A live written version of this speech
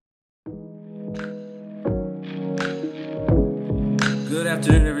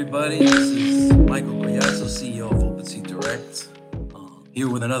afternoon, everybody. This is Michael Guiazzo, CEO of Open Seat Direct, here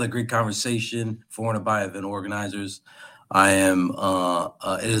with another great conversation for and by event organizers. I am.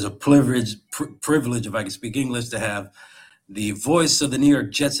 It is a privilege, if I can speak English, to have the voice of the New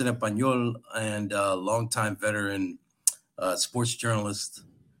York Jets in Español and longtime veteran sports journalist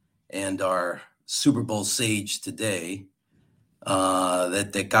and our Super Bowl sage today, de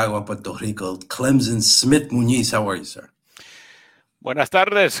Tecagua, Puerto Rico, Clemson Smith Muñiz. How are you, sir? Buenas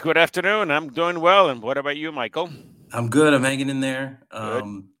tardes. Good afternoon. I'm doing well. And what about you, Michael? I'm good. I'm hanging in there.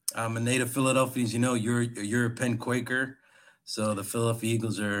 I'm a native Philadelphian. As you know, you're a Penn Quaker, so the Philadelphia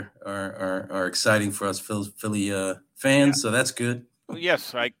Eagles are exciting for us Philly fans. So that's good.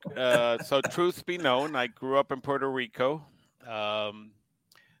 Yes. So truth be known, I grew up in Puerto Rico,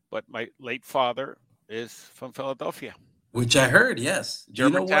 but my late father is from Philadelphia, which I heard. Yes,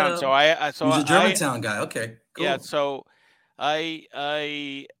 Germantown. He's a Germantown guy. Okay, cool. Yeah. So I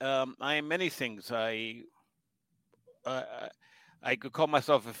am many things. I could call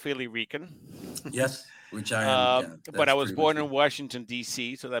myself a Philly Rican. Yes, which I am. But I was born in Washington,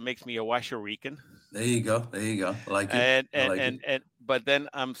 D.C., so that makes me a Washer Rican. There you go. I like it. But then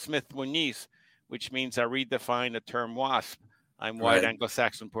I'm Smith Muñiz, which means I redefine the term WASP. I'm white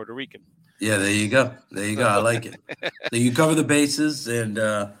Anglo-Saxon Puerto Rican. Yeah, there you go. I like it. So you cover the bases, and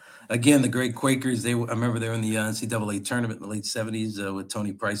again, the great Quakers. I remember they were in the NCAA tournament in the late '70s with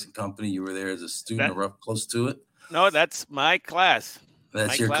Tony Price and company. You were there as a student, or close to it. No, that's my class.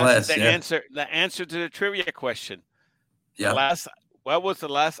 That's your class. The answer to the trivia question. Yeah. What was the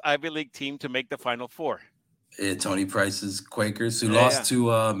last Ivy League team to make the Final Four? Tony Price's Quakers, who lost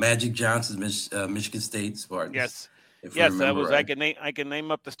to Magic Johnson's Michigan State Spartans. Yes, that was right. I can name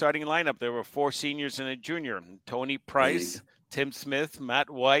up the starting lineup. There were 4 seniors and a junior: Tony Price, Tim Smith,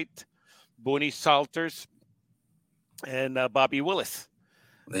 Matt White, Booney Salters, and Bobby Willis.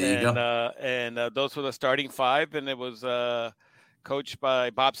 There you go. And those were the starting 5, and it was coached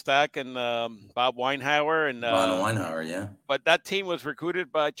by Bob Stack and Bob Weinhauer. And Bob Weinhauer, yeah. But that team was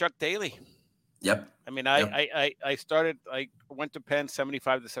recruited by Chuck Daly. Yep. I mean, I went to Penn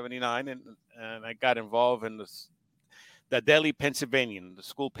 75 to 79, and I got involved in the Daily Pennsylvanian, the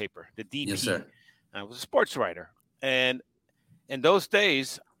school paper, the DP. Yes, sir. I was a sports writer. And in those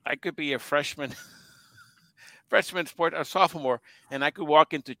days, I could be a freshman sophomore, and I could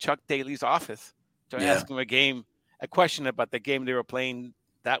walk into Chuck Daly's office to ask him a question about the game they were playing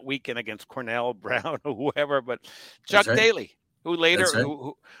that weekend against Cornell, Brown, or whoever. But Chuck Daly, who later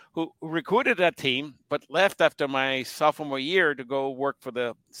who recruited that team, but left after my sophomore year to go work for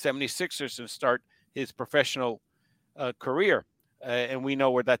the 76ers and start his professional career. And we know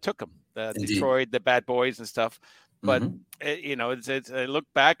where that took him, Detroit, the Bad Boys and stuff. But I look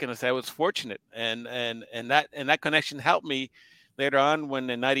back and I say I was fortunate, and that connection helped me later on when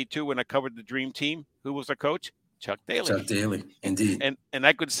in '92 when I covered the Dream Team. Who was our coach? Chuck Daly. Chuck Daly, indeed. And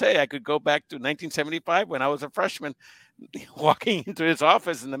I could go back to 1975 when I was a freshman, walking into his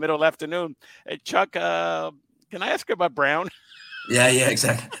office in the middle of the afternoon. Hey, Chuck, can I ask you about Brown? Yeah,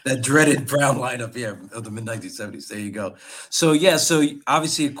 exactly. That dreaded Brown lineup, of the mid-1970s. There you go. So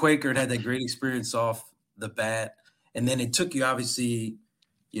obviously a Quaker and had that great experience off the bat. And then it took you, obviously,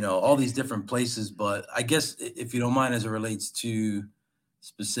 all these different places. But I guess if you don't mind, as it relates to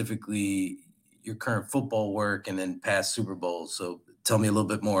specifically your current football work and then past Super Bowls. So tell me a little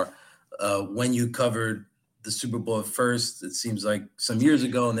bit more. When you covered the Super Bowl at first, it seems like some years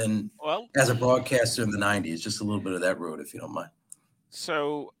ago, and then as a broadcaster in the 90s, just a little bit of that road, if you don't mind.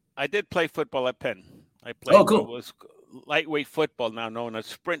 So I did play football at Penn. I played what was lightweight football, now known as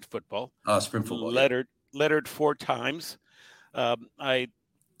sprint football. Sprint football. Lettered 4 times. For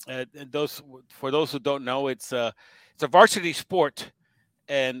those who don't know, it's a varsity sport,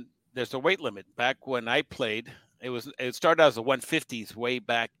 and there's a weight limit. Back when I played, it started as a 150s way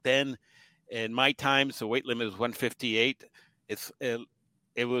back then. In my times, the weight limit was 158.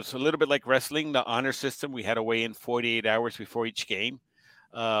 It was a little bit like wrestling, the honor system. We had to weigh in 48 hours before each game.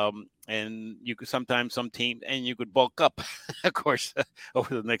 And you could sometimes you could bulk up, of course,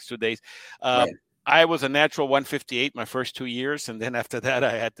 over the next 2 days. I was a natural 158 my first 2 years. And then after that,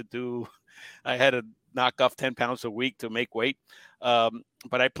 I had to knock off 10 pounds a week to make weight.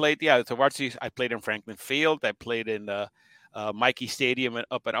 But I played, it's a varsity. I played in Franklin Field. I played in Mikey Stadium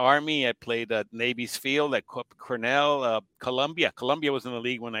up at Army. I played at Navy's Field at Cornell, Columbia. Columbia was in the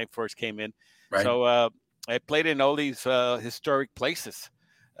league when I first came in. Right. So I played in all these historic places.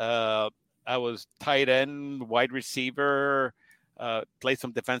 I was tight end, wide receiver, played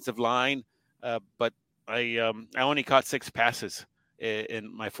some defensive line, but I only caught 6 passes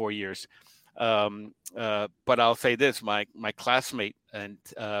in my 4 years. But I'll say this: my classmate and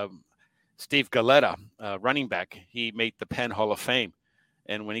Steve Galetta, running back, he made the Penn Hall of Fame.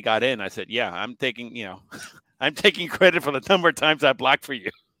 And when he got in, I said, "Yeah, I'm taking I'm taking credit for the number of times I blocked for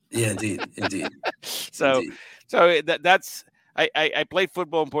you." Yeah, indeed. So that's I played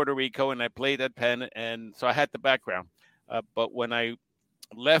football in Puerto Rico and I played at Penn, and so I had the background. But when I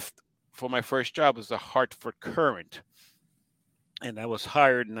left for my first job, it was the Hartford Courant, and I was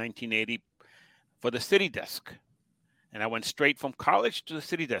hired in 1980 for the city desk, and I went straight from college to the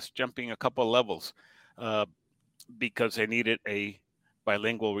city desk, jumping a couple of levels, because they needed a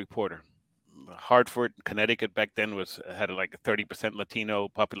bilingual reporter. Hartford, Connecticut back then had like a 30% Latino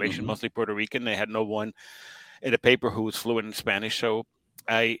population, mostly Puerto Rican. They had no one in the paper who was fluent in Spanish. So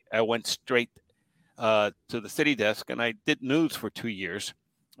I went straight to the city desk, and I did news for 2 years.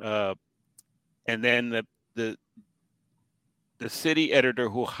 And then the city editor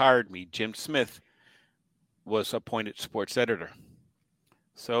who hired me, Jim Smith, was appointed sports editor.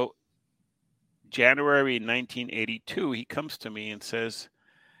 So January 1982, he comes to me and says,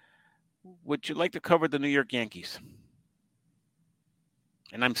 "Would you like to cover the New York Yankees?"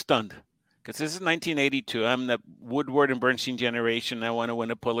 And I'm stunned because this is 1982. I'm the Woodward and Bernstein generation. I want to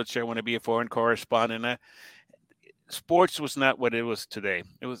win a Pulitzer. I want to be a foreign correspondent. Sports was not what it was today.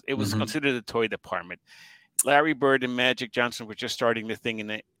 It was considered a toy department. Larry Bird and Magic Johnson were just starting the thing in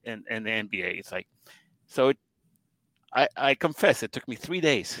the NBA. It's like, so I confess it took me 3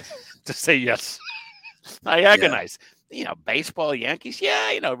 days to say yes. I agonized. Yeah. Baseball, Yankees.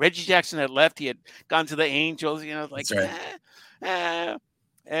 Yeah, Reggie Jackson had left. He had gone to the Angels. Like, right.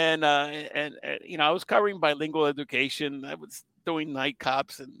 And I was covering bilingual education. I was doing night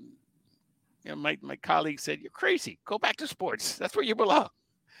cops, and my colleague said, "You're crazy. Go back to sports. That's where you belong."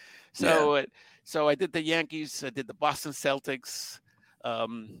 So, so I did the Yankees. I did the Boston Celtics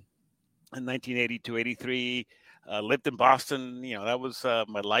in 1982, 83. Lived in Boston. That was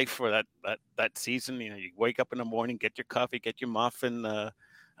my life for that season. You wake up in the morning, get your coffee, get your muffin. I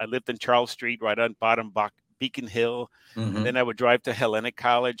lived in Charles Street, right on bottom Beacon Hill. And then I would drive to Hellenic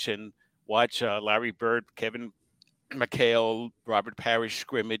College and watch Larry Bird, Kevin McHale, Robert Parrish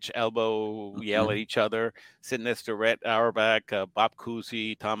scrimmage, elbow, yell at each other, sit next to Rhett Auerbach, Bob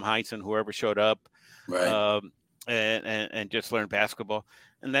Cousy, Tom Heisen, whoever showed up, right. And just learn basketball.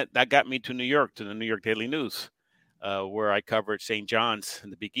 And that got me to New York, to the New York Daily News, where I covered St. John's in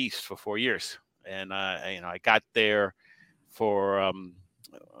the Big East for 4 years. And I got there for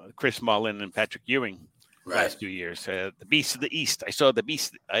Chris Mullin and Patrick Ewing. Last 2 years, the Beast of the East. I saw the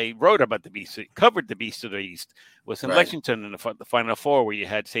Beast. I wrote about the Beast. Covered the Beast of the East. Was in Lexington in the Final Four, where you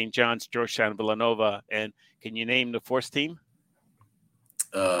had St. John's, Georgetown, Villanova, and can you name the fourth team?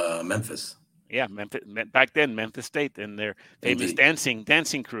 Memphis. Yeah, Memphis. Back then, Memphis State and their famous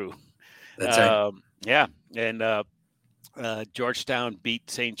dancing crew. That's right. Yeah, and Georgetown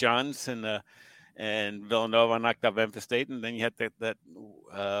beat St. John's, and Villanova knocked out Memphis State, and then you had that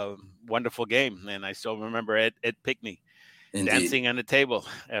wonderful game. And I still remember Ed Pickney dancing on the table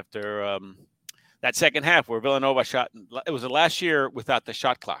after that second half where Villanova shot. It was the last year without the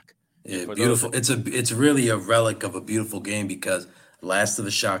shot clock. Yeah, beautiful. It's really a relic of a beautiful game because last of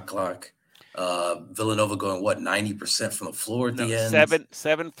the shot clock. Villanova going 90% from the floor at the end.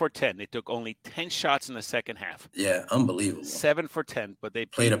 7 for 10. They took only 10 shots in the second half. Yeah, unbelievable. 7 for 10, but they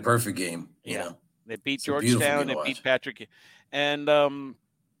played a perfect game. They beat Georgetown. They beat Patrick, and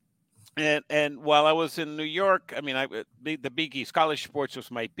while I was in New York, I mean, the Big East college sports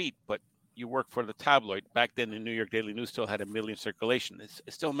was my beat, but you work for the tabloid. Back then, the New York Daily News still had 1 million circulation.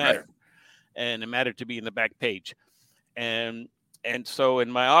 It still mattered, and it mattered to be in the back page, and so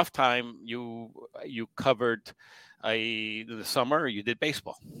in my off time, you covered. In the summer, you did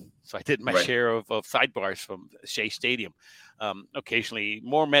baseball. So I did my share of sidebars from Shea Stadium. Occasionally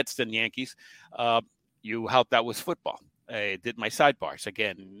more Mets than Yankees. You helped out with football. I did my sidebars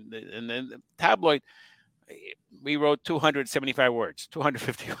again. And then the tabloid, we wrote 275 words,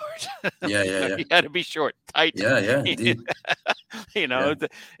 250 words. Yeah. You had to be short, tight. Yeah, indeed.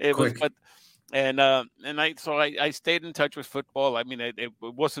 It was, but I stayed in touch with football. I mean, it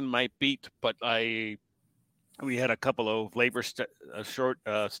wasn't my beat, but we had a couple of labor short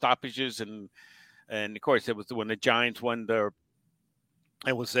stoppages, and of course it was when the Giants won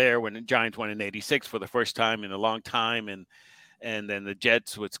I was there when the Giants won in '86 for the first time in a long time, and then the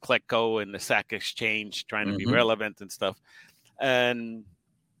Jets with Klecko and the sack exchange trying to be relevant and stuff,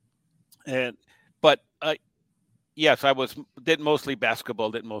 but yes, I did mostly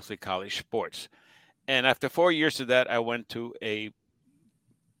basketball, did mostly college sports, and after 4 years of that, I went to a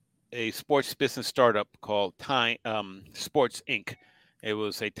sports business startup called Sports Inc. It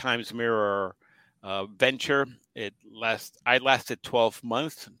was a Times Mirror venture. I lasted 12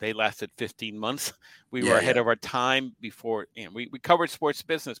 months. They lasted 15 months. We were ahead of our time before. We covered sports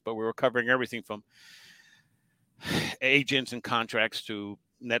business, but we were covering everything from agents and contracts to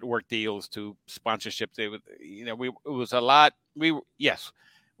network deals to sponsorships. It was a lot. The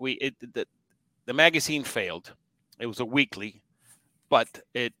magazine failed. It was a weekly, but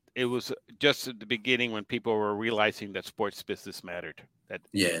it was just at the beginning when people were realizing that sports business mattered.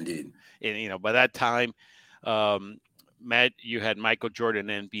 Indeed. And by that time, you had Michael Jordan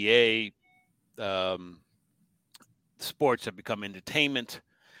NBA. Sports have become entertainment,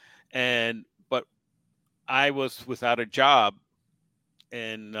 but I was without a job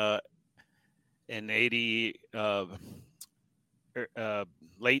in 80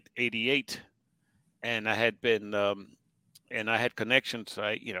 late 88, and I had been and I had connections.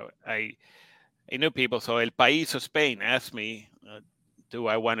 I knew people. So El País of Spain asked me, do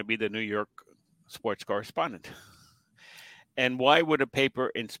I want to be the New York sports correspondent? And why would a paper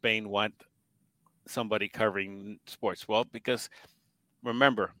in Spain want somebody covering sports? Well, because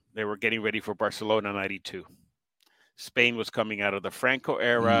remember, they were getting ready for Barcelona 92. Spain was coming out of the Franco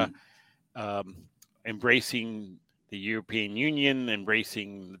era, embracing the European Union,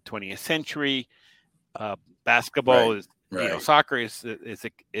 embracing the 20th century. Basketball is, soccer is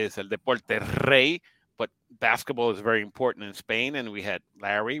el deporte rey, but basketball is very important in Spain. And we had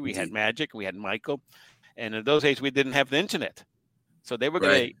Larry, we had Magic, we had Michael. And in those days, we didn't have the internet. So they were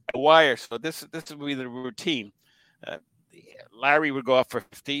going to wire. So this would be the routine. Larry would go up for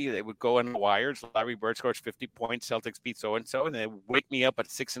 50. They would go on the wires. Larry Bird scores 50 points. Celtics beat so-and-so. And they would wake me up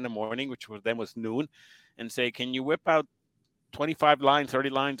at 6 in the morning, which then was noon, and say, can you whip out 25 lines, 30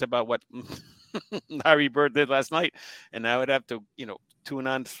 lines about what Larry Bird did last night? And I would have to, tune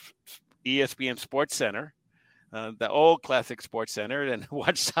on ESPN Sports Center, the old classic Sports Center, and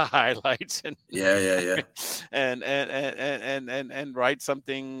watch the highlights and and write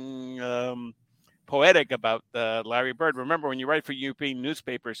something poetic about Larry Bird. Remember, when you write for European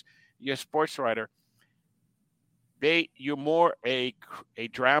newspapers, you're a sports writer. You're more a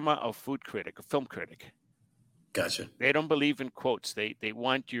drama of food critic, a film critic. Gotcha. They don't believe in quotes. They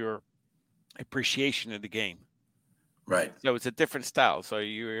want your appreciation of the game. Right. So it's a different style. So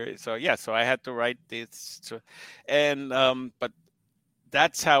I had to write this, but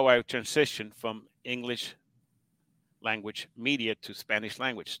that's how I transitioned from English language media to Spanish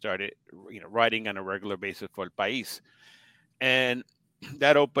language. Started, writing on a regular basis for El País, and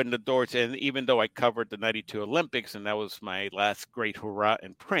that opened the doors. And even though I covered the '92 Olympics, and that was my last great hurrah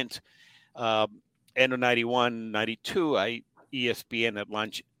in print, end of '91, '92, ESPN had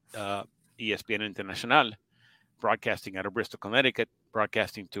launched ESPN Internacional, broadcasting out of Bristol, Connecticut,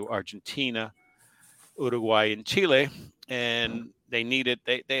 broadcasting to Argentina, Uruguay, and Chile, and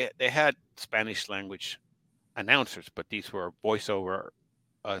they had Spanish language announcers, but these were voiceover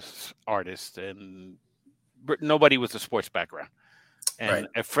artists, and nobody was a sports background. And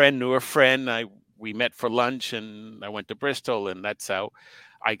a friend knew a friend. We met for lunch, and I went to Bristol, and that's how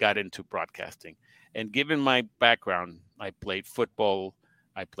I got into broadcasting. And given my background, I played football,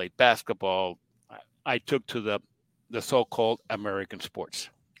 I played basketball. I took to the so-called American sports.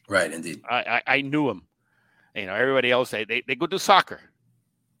 Right, indeed. I knew them. Everybody else they go do soccer.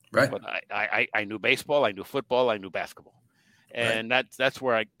 Right. But I knew baseball, I knew football, I knew basketball, and that's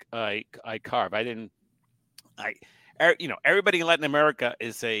where I carve. Everybody in Latin America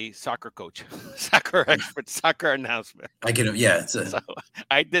is a soccer coach, soccer expert, soccer announcement. I get it. Yeah. So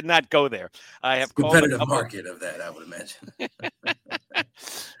I did not go there. I have competitive market of that, I would imagine.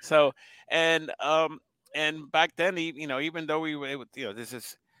 So, and back then, even though we were,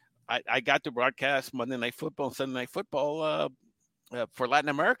 I got to broadcast Monday Night Football and Sunday Night Football for Latin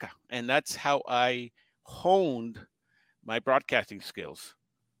America. And that's how I honed my broadcasting skills,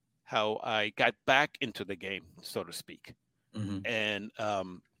 how I got back into the game, so to speak. Mm-hmm.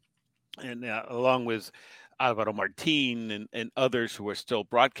 And along with Alvaro Martin and others who are still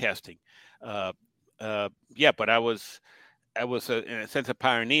broadcasting. But I was in a sense a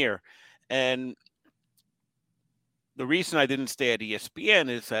pioneer. And the reason I didn't stay at ESPN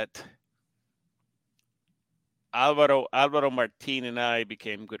is that Alvaro Martin and I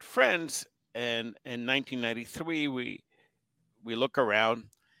became good friends, and in 1993 we look around,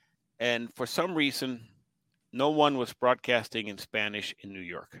 and for some reason, no one was broadcasting in Spanish in New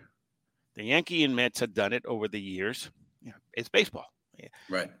York. The Yankee and Mets had done it over the years. It's baseball,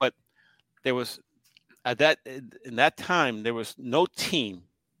 right? But there was in that time there was no team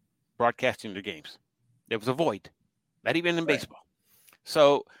broadcasting their games. There was a void, not even in baseball.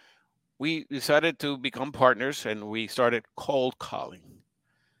 So we decided to become partners, and we started cold calling,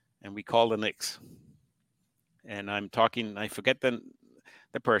 and we called the Knicks. And I'm talking, I forget the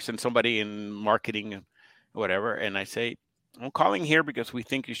person, somebody in marketing, whatever, and I say, I'm calling here because we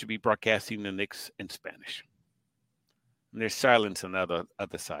think you should be broadcasting the Knicks in Spanish. And there's silence on the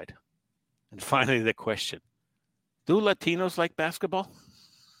other side. And finally, the question: do Latinos like basketball?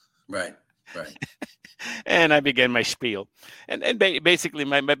 Right. And I began my spiel. And basically,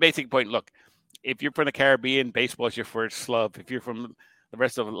 my basic point: look, if you're from the Caribbean, baseball is your first love. If you're from the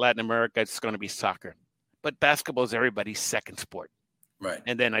rest of Latin America, it's going to be soccer. But basketball is everybody's second sport. Right.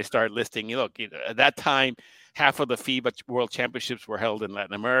 And then I started listing, look, at that time, half of the FIBA World Championships were held in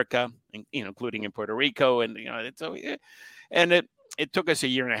Latin America, including in Puerto Rico. And, it took us a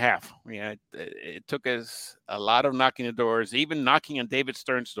year and a half. It took us a lot of knocking the doors, even knocking on David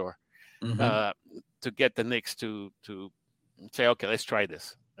Stern's door, to get the Knicks to say, okay, let's try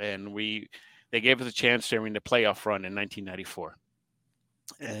this. And they gave us a chance during the playoff run in 1994.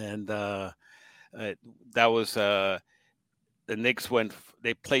 And that was the Knicks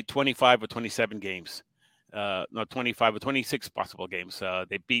they played 25 or 27 games. No, 25 or 26 possible games.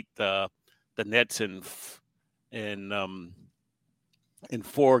 They beat the Nets in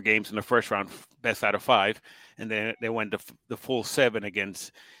 4 games in the first round, best out of 5, and then they went the full 7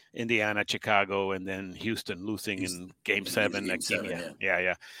 against Indiana, Chicago, and then Houston, losing in Game 7.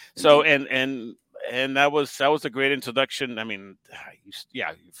 Yeah. So and that was a great introduction. I mean, you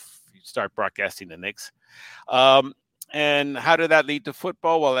start broadcasting the Knicks. And how did that lead to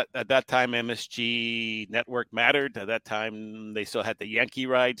football? Well, at that time, MSG Network mattered. At that time, they still had the Yankee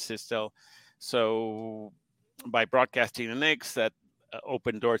rights. So by broadcasting the Knicks, that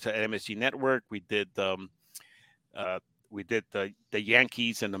opened doors to MSG Network. We did the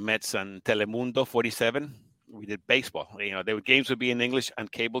Yankees and the Mets on Telemundo 47. We did baseball. Games would be in English on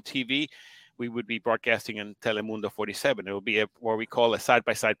cable TV. We would be broadcasting on Telemundo 47. It would be what we call a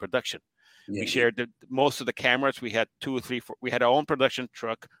side-by-side production. We shared most of the cameras. We had 2 or 3, 4. We had our own production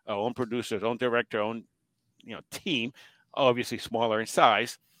truck, our own producers, our own director, our own team. Obviously smaller in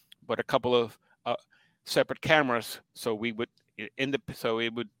size, but a couple of separate cameras. So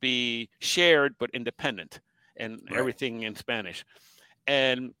it would be shared but independent, and everything in Spanish.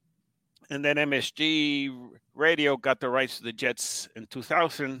 And then MSG Radio got the rights to the Jets in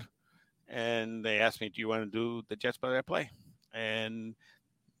 2000, and they asked me, "Do you want to do the Jets play?" And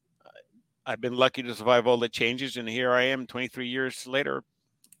I've been lucky to survive all the changes, and here I am 23 years later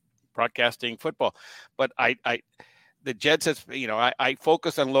broadcasting football. But the Jets, I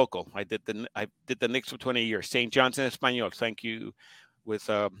focus on local. I did the Knicks for 20 years. St. John's in Español. Thank you, with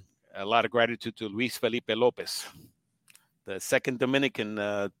a lot of gratitude to Luis Felipe Lopez, the second Dominican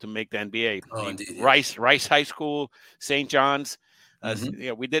to make the NBA. Oh, indeed. Rice High School, St. John's.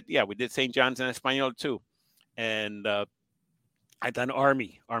 We did St. John's in Español too, and I've done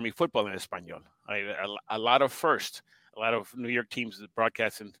Army football in Español. A lot of New York teams that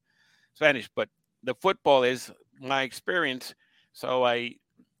broadcast in Spanish, but the football is my experience. So I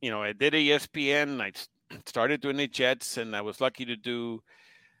did ESPN. I started doing the Jets, and I was lucky to do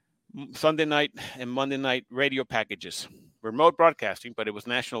Sunday night and Monday night radio packages, remote broadcasting, but it was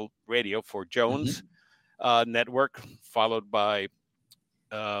national radio for Jones Network, followed by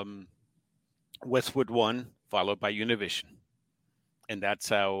Westwood One, followed by Univision. And that's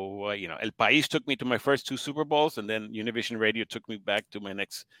how, El País took me to my first 2 Super Bowls, and then Univision Radio took me back to my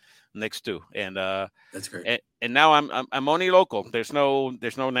next 2. And that's great. And now I'm only local. There's no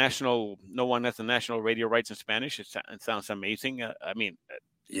national. No one has the national radio rights in Spanish. It sounds amazing.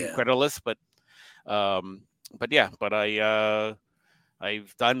 Incredulous, but I've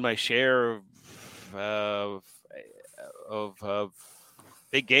done my share of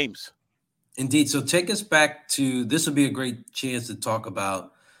big games. Indeed. So take us back to, this would be a great chance to talk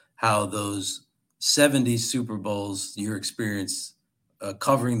about how those 70s Super Bowls, your experience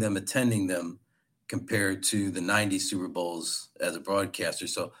covering them, attending them, compared to the 90s Super Bowls as a broadcaster.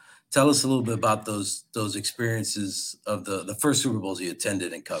 So tell us a little bit about those experiences of the first Super Bowls you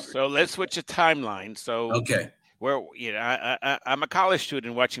attended and covered. So let's switch a timeline. So okay, where I'm a college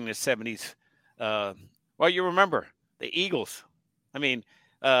student watching the 70s. Well, you remember the Eagles. I mean,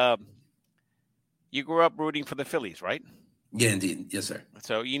 you grew up rooting for the Phillies, right? Yeah, indeed. Yes, sir.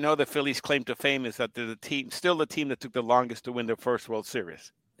 So the Phillies' claim to fame is that they're the team that took the longest to win their first World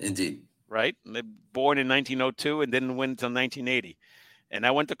Series. Indeed. Right? And they're born in 1902 and didn't win until 1980. And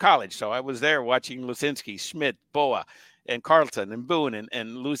I went to college, so I was there watching Lucinski, Schmidt, Boa, and Carlton, and Boone,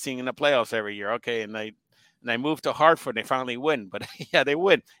 and losing in the playoffs every year. Okay, and I moved to Hartford, and they finally win. But yeah, they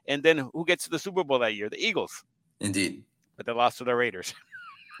win. And then who gets to the Super Bowl that year? The Eagles. Indeed. But they lost to the Raiders.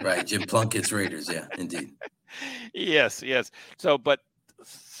 Right. Jim Plunkett's Raiders. Yeah, indeed. Yes.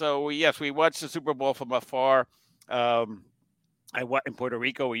 So yes, we watched the Super Bowl from afar. I went in Puerto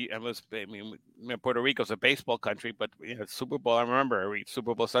Rico. Puerto Rico's a baseball country, but Super Bowl. I remember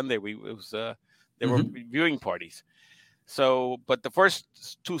Super Bowl Sunday. There were viewing parties. So, but the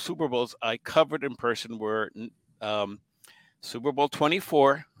first two Super Bowls I covered in person were Super Bowl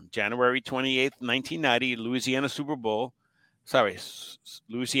 24, January 28th, 1990, Louisiana Super Bowl. Sorry,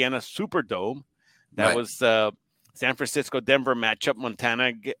 Louisiana Superdome. That was San Francisco-Denver matchup,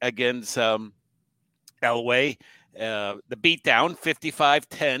 Montana against Elway. The beatdown,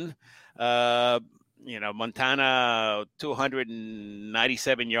 55-10. Montana,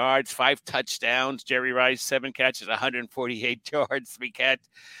 297 yards, 5 touchdowns. Jerry Rice, 7 catches, 148 yards, 3 catches.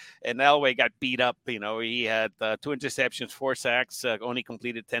 And Elway got beat up. He had 2 interceptions, 4 sacks, only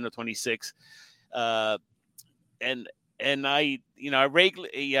completed 10 of 26. And I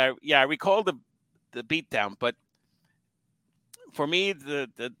recall the beatdown, but for me,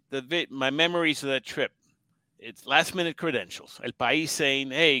 my memories of that trip, it's last minute credentials. El País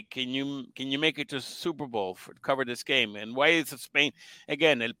saying, "Hey, can you make it to Super Bowl to cover this game?" And why is it Spain?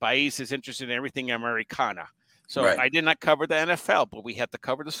 Again, El País is interested in everything Americana. So I did not cover the NFL, but we had to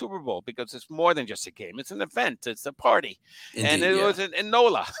cover the Super Bowl because it's more than just a game. It's an event. It's a party. Indeed, and it was in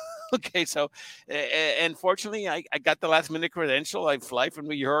NOLA. Okay, so unfortunately, I got the last minute credential. I fly from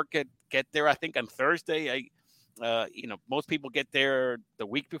New York, get there, I think on Thursday. Most people get there the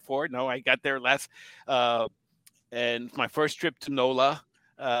week before. No, I got there and my first trip to NOLA.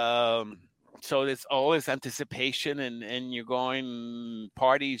 So there's all this anticipation, and you're going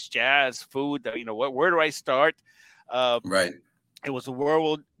parties, jazz, food. Where do I start? It was a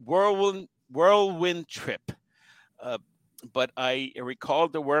whirlwind trip. But I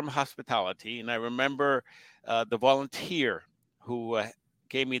recalled the warm hospitality, and I remember the volunteer who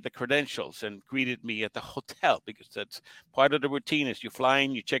gave me the credentials and greeted me at the hotel, because that's part of the routine. Is you fly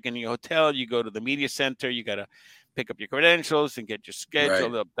in, you check in your hotel, you go to the media center, you got to pick up your credentials and get your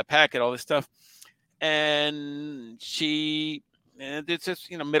schedule, the packet, all this stuff. And it's this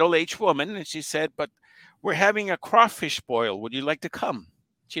middle-aged woman, and she said, "But we're having a crawfish boil. Would you like to come?"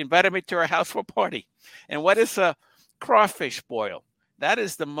 She invited me to her house for a party. And what is a crawfish boil? That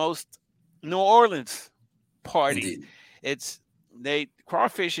is the most New Orleans party. Indeed.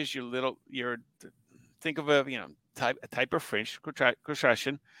 Crawfish is think of a type of French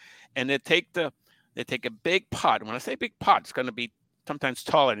crustacean, and they take a big pot. When I say big pot, it's going to be sometimes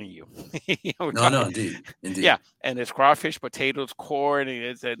taller than you. Indeed. Yeah, and it's crawfish, potatoes, corn.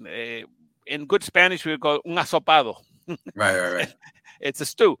 In good Spanish, we would go un asopado. Right. It's a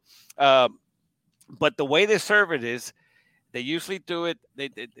stew. But the way they serve it is, they usually do it. They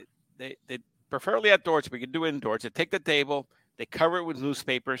preferably outdoors, but we can do it indoors. They take the table, they cover it with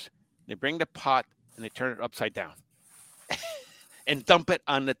newspapers, they bring the pot, and they turn it upside down and dump it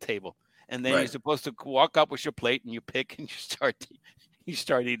on the table. And then you're supposed to walk up with your plate, and you pick, and you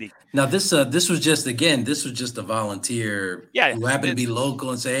start eating. Now this was just a volunteer who happened to be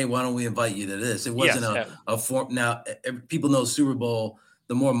local and say, "Hey, why don't we invite you to this?" It wasn't a form. Now people know Super Bowl.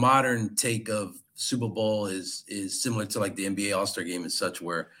 The more modern take of Super Bowl is similar to like the NBA All-Star Game and such,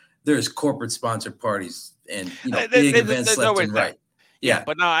 where there's corporate sponsored parties and big events left and right. Yeah,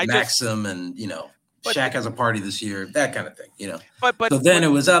 but no, Maxim and Shaq has a party this year, that kind of thing. So then it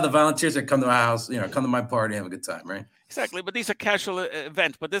was the volunteers that come to my house, come to my party, have a good time, right? Exactly, but these are casual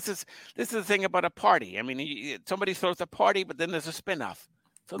events. But this is the thing about a party. I mean, somebody throws a party, but then there's a spinoff.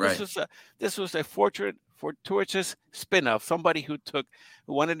 So this was a fortuitous spinoff. Somebody who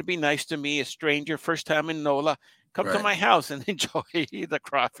wanted to be nice to me, a stranger, first time in NOLA, come to my house and enjoy the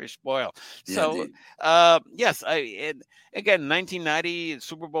crawfish boil. So, yes, again, 1990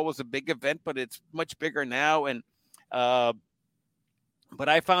 Super Bowl was a big event, but it's much bigger now. And but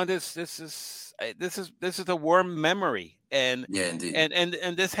I found this is a warm memory, and indeed.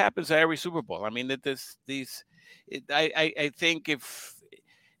 And this happens at every Super Bowl. I mean, I think if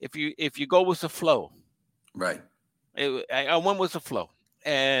you go with the flow, right? I went with the flow.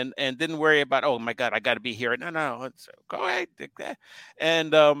 And didn't worry about, oh my God, I got to be here. No, go ahead.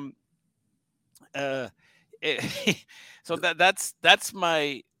 And so that's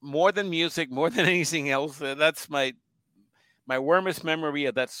my, more than music, more than anything else. That's my warmest memory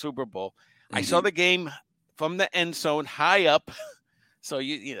of that Super Bowl. Mm-hmm. I saw the game from the end zone, high up. So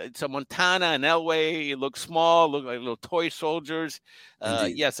so Montana and Elway look small, look like little toy soldiers.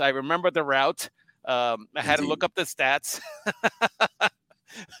 Yes, I remember the route. I had to look up the stats.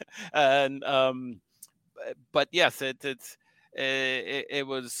 And but yes, it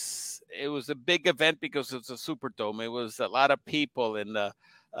was a big event because it's a Superdome. It was a lot of people, and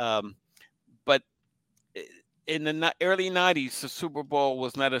But in the early 90s, the Super Bowl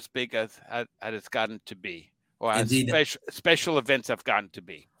was not as big as it's gotten to be, or as Indeed. special events have gotten to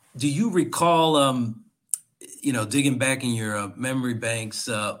be. Do you recall, digging back in your memory banks,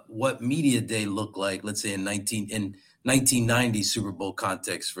 what media day looked like, let's say in 1990 Super Bowl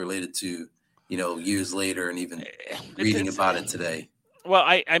context related to, years later and even reading about it today? Well,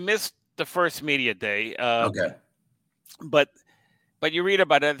 I missed the first media day. Okay. But you read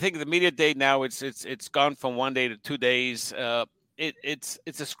about it. I think the media day now it's gone from 1 day to 2 days. It's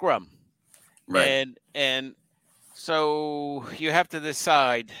a scrum, Right. and so you have to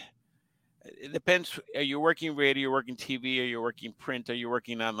decide. It depends. Are you working radio? Are you working TV? Are you working print? Are you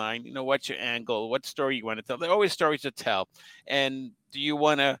working online? What's your angle? What story you want to tell? There are always stories to tell. And do you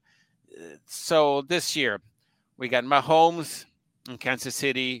want to? So this year, we got Mahomes in Kansas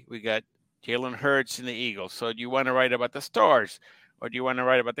City. We got Jalen Hurts in the Eagles. So do you want to write about the stars, or do you want to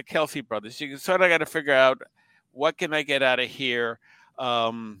write about the Kelsey brothers? You sort of got to figure out what can I get out of here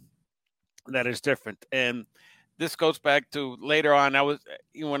that is different. And this goes back to later on.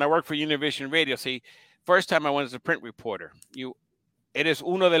 When I worked for Univision Radio. See, first time I went as a print reporter. Eres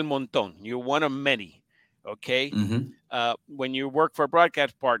uno del montón. You're one of many. Okay. Mm-hmm. When you work for a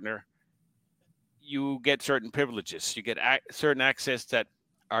broadcast partner, you get certain privileges. You get certain access that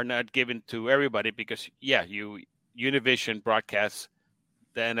are not given to everybody because, Univision broadcasts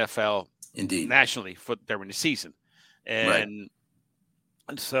the NFL Indeed nationally during the season, and. Right.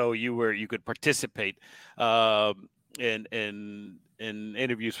 And so you could participate in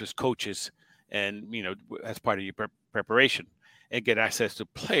interviews with coaches, and as part of your preparation, and get access to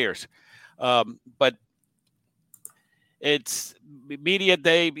players. But it's media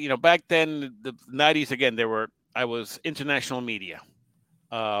day. Back then, the 90s again. I was international media,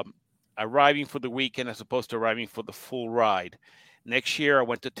 arriving for the weekend as opposed to arriving for the full ride. Next year, I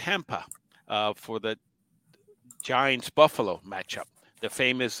went to Tampa for the Giants Buffalo matchup. The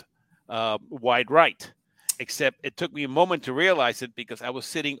famous wide right, except it took me a moment to realize it because I was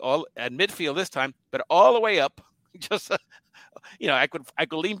sitting all at midfield this time, but all the way up. Just I could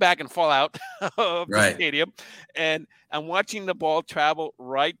lean back and fall out of the stadium, and I'm watching the ball travel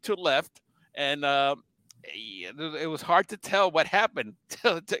right to left, and it was hard to tell what happened.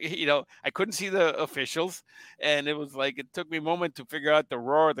 I couldn't see the officials, and it was like it took me a moment to figure out the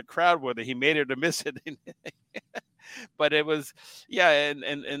roar of the crowd, whether he made it or miss it. But it was,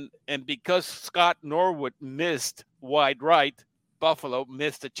 and because Scott Norwood missed wide right, Buffalo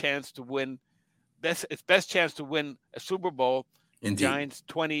missed a chance to win. Its best chance to win a Super Bowl. Indeed. Giants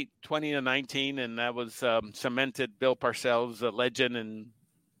 20-19, and that was cemented Bill Parcells, a legend, and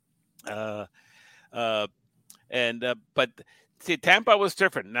but see, Tampa was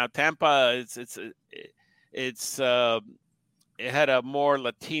different. Now Tampa, it had a more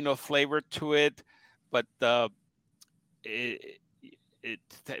Latino flavor to it, but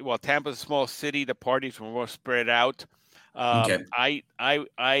Tampa's a small city. The parties were more spread out. Okay.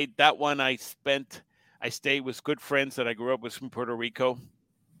 That one I stayed with good friends that I grew up with from Puerto Rico,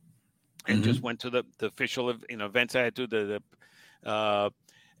 and just went to the official events I had to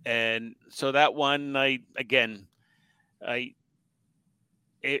and so that one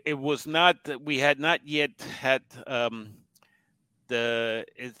it was not that we had not yet had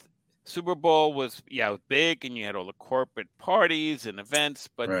Super Bowl was big, and you had all the corporate parties and events,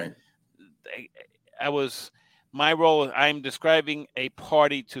 but my role. I'm describing a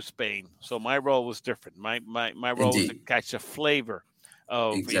party to Spain, so my role was different. My role was to catch a flavor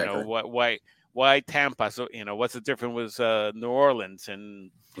of why Tampa. So what's the difference with New Orleans and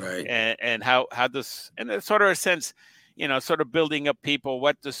how this, and it's sort of a sense, sort of building up people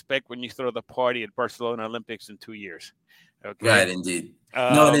what to expect when you throw the party at Barcelona Olympics in 2 years. Okay. Right, indeed.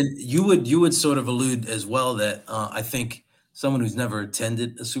 No, then you would sort of allude as well that I think someone who's never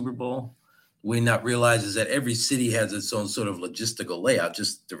attended a Super Bowl would not realize is that every city has its own sort of logistical layout,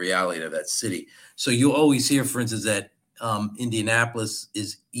 just the reality of that city. So you'll always hear, for instance, that Indianapolis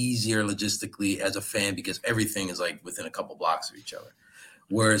is easier logistically as a fan because everything is like within a couple blocks of each other.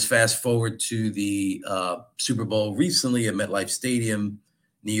 Whereas fast forward to the Super Bowl recently at MetLife Stadium,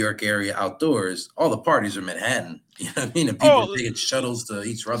 New York area outdoors, all the parties are Manhattan. You know what I mean? And people are taking shuttles to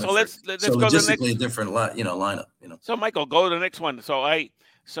East Rutherford. So let's so go logistically to the next, a different lineup. So Michael, go to the next one. So I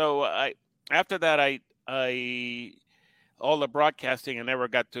after that I all the broadcasting, I never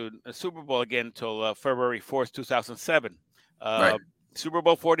got to a Super Bowl again until February 4th, 2007. Super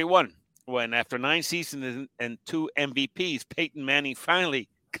Bowl 41, when after 9 seasons and 2 MVPs, Peyton Manning finally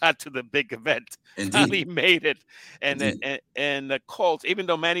got to the big event. Indeed. Finally made it. And the Colts, even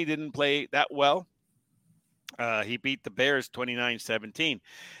though Manning didn't play that well, He beat the Bears 29-17.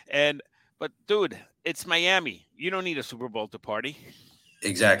 But dude, it's Miami. You don't need a Super Bowl to party.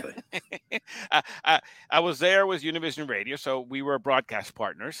 Exactly. I was there with Univision Radio, so we were broadcast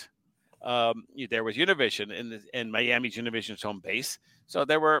partners. There was Univision and Miami's Univision's home base, so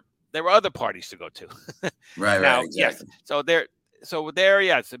there were other parties to go to. Right. Exactly. Yes. So there,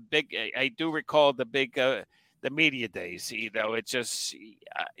 yeah, it's a big. I do recall the big, the media days. It's just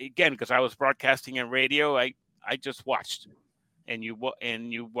again because I was broadcasting and radio. I just watched, and you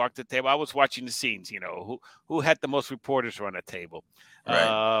walked the table. I was watching the scenes. Who had the most reporters around the table.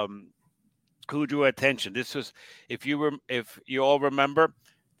 Right. Who drew attention? This was, if you all remember,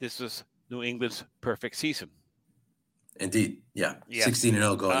 this was New England's perfect season. Indeed, yeah.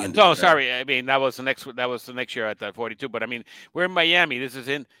 16-0 going into. No, sorry. I mean, that was the next year at the 42. But I mean, we're in Miami. This is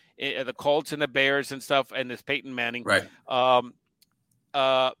in the Colts and the Bears and stuff, and this Peyton Manning. Right. I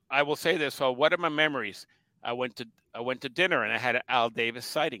will say this. So, what are my memories? I went to dinner and I had an Al Davis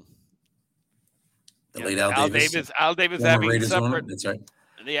sighting. The late Al Davis. Al Davis having supper. That's right.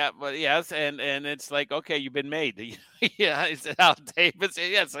 Yeah, but yes, and it's like, okay, you've been made. Yeah, it's Al Davis.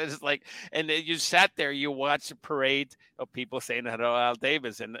 Yes, it's like, and you sat there, you watched the parade of people saying hello, Al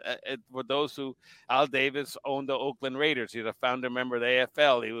Davis, and for those who, Al Davis owned the Oakland Raiders. He's a founder member of the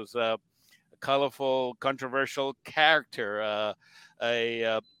AFL. He was a colorful, controversial character,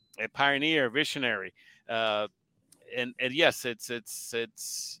 a pioneer, visionary, and yes,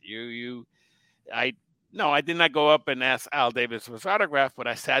 it's you. No, I did not go up and ask Al Davis for his autograph, but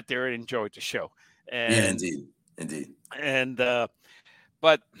I sat there and enjoyed the show. And, yeah, indeed. And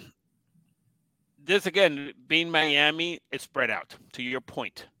but this again, being Miami, it's spread out. To your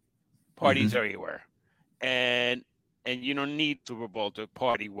point, parties everywhere, and you don't need Super Bowl to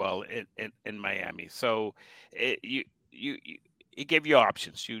party well in Miami. So it gave you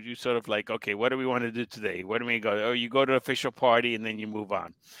options. You sort of like, okay, what do we want to do today? Where do we go? Oh, you go to official party and then you move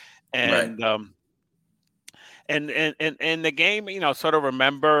on, and right. And the game, sort of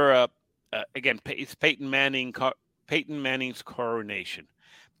remember again, it's Peyton Manning's coronation,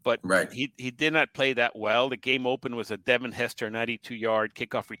 but right. he did not play that well. The game open was a Devin Hester 92-yard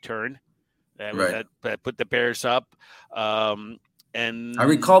kickoff return that put the Bears up. And I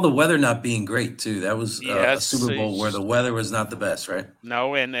recall the weather not being great too. That was a Super Bowl where the weather was not the best, right?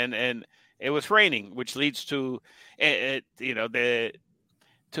 No, and it was raining, which leads to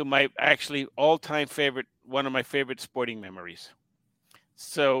to my actually all-time favorite, one of my favorite sporting memories.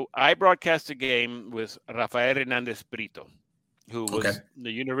 So I broadcast a game with Rafael Hernandez Brito, who was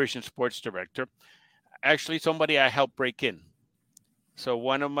the Univision sports director. Actually, somebody I helped break in. So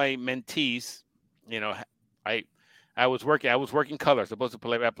one of my mentees, I was working color. Supposed to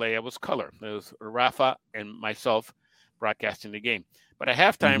play. I was color. It was Rafa and myself broadcasting the game. But at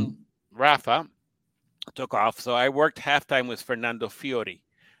halftime, Rafa took off. So I worked halftime with Fernando Fiori,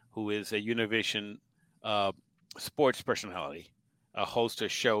 who is a Univision sports personality, a host of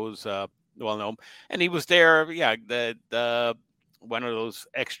shows, well known, and he was there. Yeah, the one of those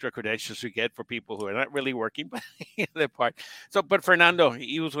extra credentials you get for people who are not really working, but their part. So, but Fernando,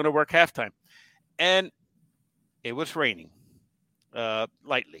 he was going to work halftime, and it was raining,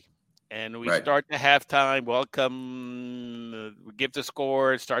 lightly, and we start the halftime. Welcome, we give the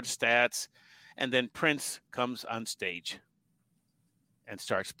score, start stats, and then Prince comes on stage and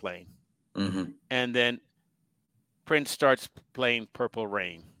starts playing. And then Prince starts playing Purple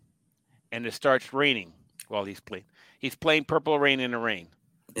Rain, and it starts raining while he's playing. He's playing Purple Rain in the rain.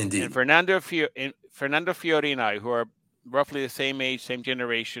 Indeed. And Fernando Fiori and I, who are roughly the same age, same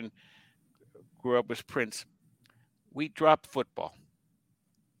generation, grew up with Prince. We dropped football,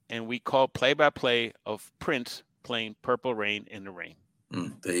 and we called play-by-play of Prince playing Purple Rain in the rain.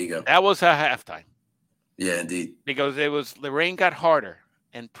 There you go. That was our halftime. Yeah, indeed. Because the rain got harder,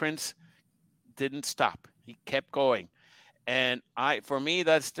 and Prince didn't stop. He kept going. And for me,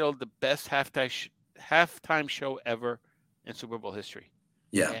 that's still the best halftime show ever in Super Bowl history.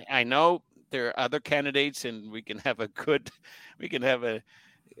 Yeah. And I know there are other candidates, and we can have a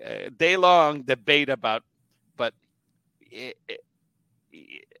day-long debate about, but the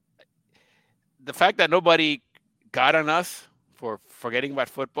fact that nobody got on us for forgetting about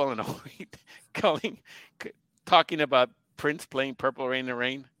football and talking about Prince playing Purple Rain in the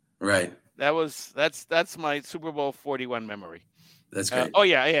Rain. Right. That's my Super Bowl 41 memory. That's great.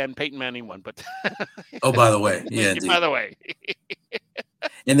 And Peyton Manning won, but oh, by the way, yeah. By the way.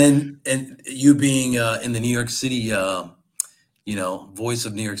 and you being in the New York City, voice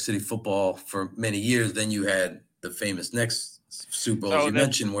of New York City football for many years, then you had the famous next Super Bowl, as you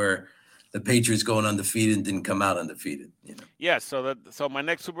mentioned, where the Patriots going undefeated and didn't come out undefeated. Yeah. So my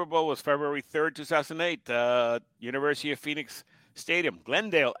next Super Bowl was February 3rd, 2008, University of Phoenix Stadium,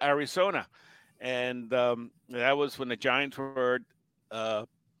 Glendale, Arizona, and that was when the Giants were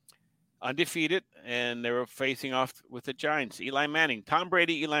undefeated, and they were facing off with the Giants. Eli Manning, Tom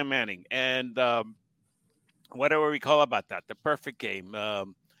Brady, Eli Manning, and what do we recall about that? The perfect game,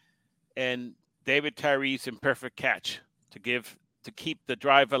 and David Tyree's imperfect catch to keep the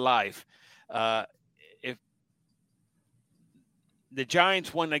drive alive. If the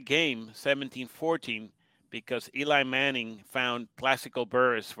Giants won the game 17-14 because Eli Manning found Plaxico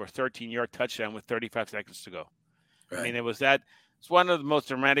Burress for a 13-yard touchdown with 35 seconds to go. Right. I mean, it's one of the most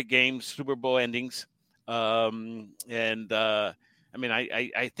dramatic games, Super Bowl endings. I mean, I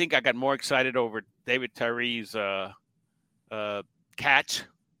think I got more excited over David Tyree's catch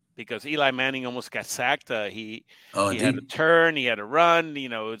because Eli Manning almost got sacked. He had a turn, he had a run.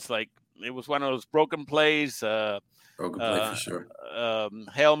 It's like it was one of those broken plays. Broken play for sure.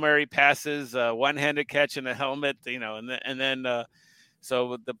 Hail Mary passes, one-handed catch in the helmet. And then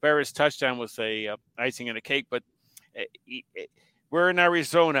so the Bears touchdown was a icing on the cake. But we're in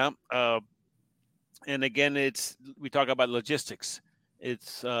Arizona, and again, we talk about logistics.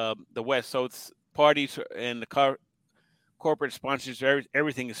 It's the West, so it's parties and the corporate sponsors.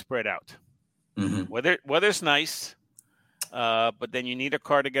 Everything is spread out. Mm-hmm. Weather's nice, but then you need a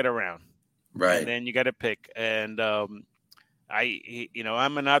car to get around. Right. And then you got to pick. And I'm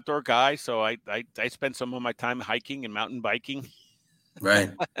an outdoor guy, so I spend some of my time hiking and mountain biking.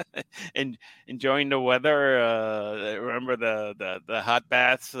 Right. And enjoying the weather. Remember the hot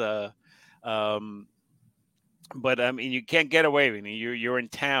baths. But I mean, you can't get away with it. You're in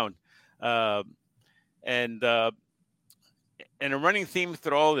town. And a running theme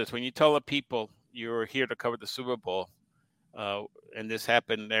through all this, when you tell the people you're here to cover the Super Bowl, and this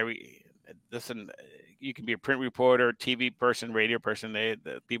happened listen, you can be a print reporter, TV person, radio person.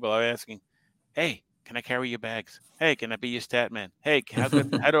 The people are asking, hey, can I carry your bags? Hey, can I be your stat man? Hey, how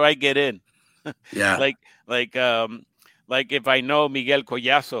do I get in? Yeah. like if I know Miguel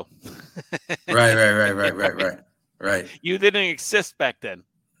Collazo. Right. You didn't exist back then.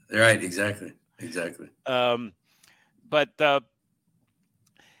 Right. Exactly. But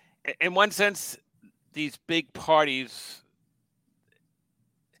in one sense, these big parties,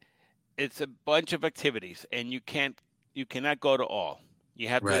 it's a bunch of activities, and you cannot go to all. You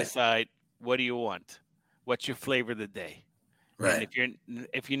have to decide, what do you want? What's your flavor of the day? Right. And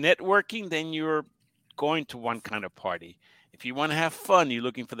if you're networking, then you're going to one kind of party. If you want to have fun, you're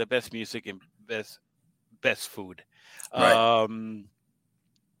looking for the best music and best food. Right.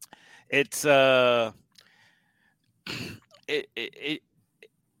 It's and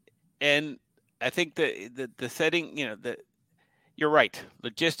I think the setting, you're right.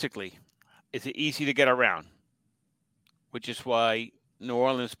 Logistically, is it easy to get around? Which is why New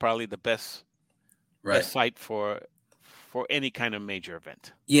Orleans is probably the best site for any kind of major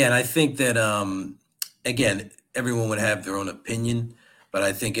event. Yeah, and I think that again, everyone would have their own opinion, but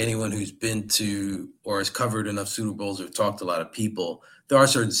I think anyone who's been to or has covered enough Super Bowls or talked to a lot of people, there are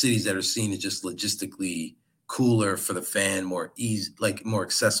certain cities that are seen as just logistically cooler for the fan, more easy, like more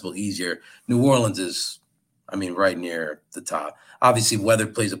accessible, easier. New Orleans is, I mean, right near the top. Obviously, weather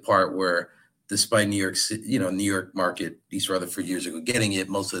plays a part where, despite New York City, New York market, East Rutherford years ago, getting it,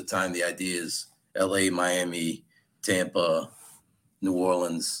 most of the time the idea is LA, Miami, Tampa, New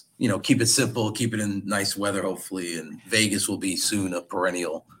Orleans, keep it simple, keep it in nice weather, hopefully. And Vegas will be soon a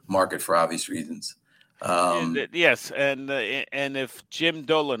perennial market for obvious reasons. Yes. And if Jim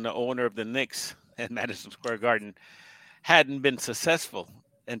Dolan, the owner of the Knicks at Madison Square Garden, hadn't been successful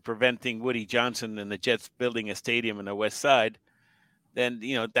in preventing Woody Johnson and the Jets building a stadium in the West Side, then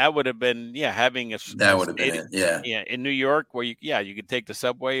that would have been having that would have been it. Yeah, in New York, where you could take the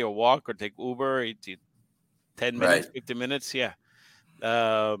subway or walk or take Uber, 10 minutes, 50 minutes, no,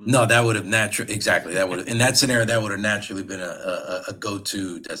 that would have in that scenario, that would have naturally been a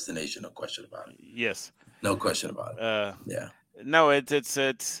go-to destination, no question about it. Yes, no question about it. No, it's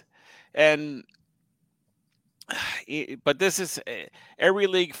and. But this is every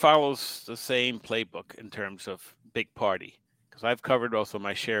league follows the same playbook in terms of big party, because I've covered also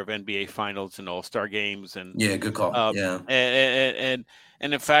my share of NBA finals and All-Star games, and good call. And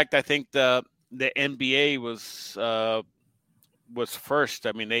in fact, I think the NBA was first.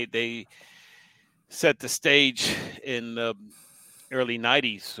 I mean, they set the stage in the early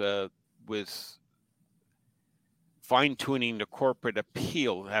 90s with fine-tuning the corporate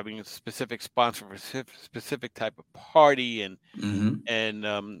appeal, having a specific sponsor for a specific type of party, and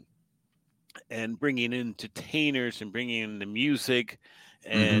bringing in entertainers and bringing in the music,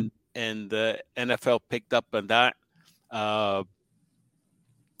 and and the NFL picked up on that, uh,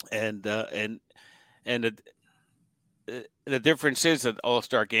 and uh, and and the difference is that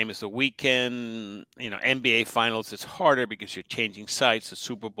All-Star game is a weekend. NBA Finals is harder because you're changing sites. The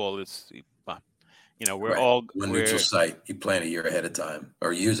Super Bowl is, we're Right. all One neutral site. You plan a year ahead of time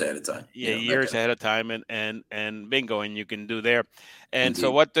or years ahead of time. That years kind ahead of time, and bingo, and you can do there. And so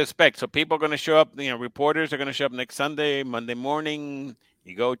Indeed. what to expect? So people are going to show up. Reporters are going to show up next Sunday, Monday morning.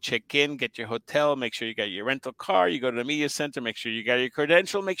 You go check in, get your hotel, make sure you got your rental car. You go to the media center, make sure you got your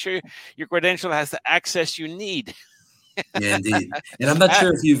credential, make sure your credential has the access you need. Yeah, indeed. And I'm not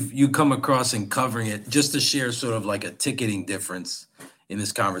sure if you come across in covering it, just to share sort of like a ticketing difference in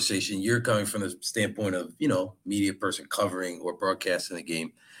this conversation. You're coming from the standpoint of, media person covering or broadcasting the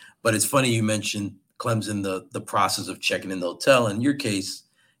game. But it's funny you mentioned Clemson, the process of checking in the hotel. In your case,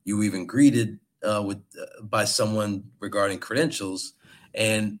 you were even greeted by someone regarding credentials.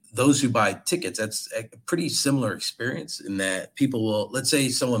 And those who buy tickets, that's a pretty similar experience in that people will, let's say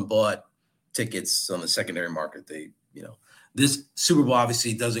someone bought tickets on the secondary market. This Super Bowl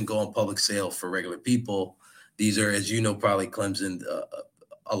obviously doesn't go on public sale for regular people. These are, as you know, probably Clemson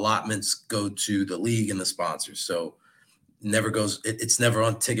allotments go to the league and the sponsors. So never goes. It's never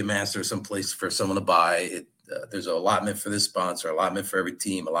on Ticketmaster or someplace for someone to buy. There's an allotment for this sponsor, allotment for every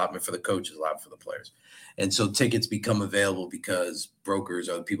team, allotment for the coaches, allotment for the players. And so tickets become available because brokers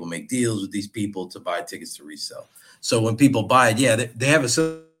or people make deals with these people to buy tickets to resell. So when people buy it, they have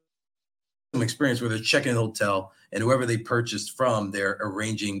some experience where they're checking in the hotel, and whoever they purchased from, they're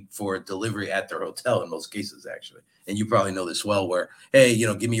arranging for delivery at their hotel in most cases, actually. And you probably know this well, where, hey,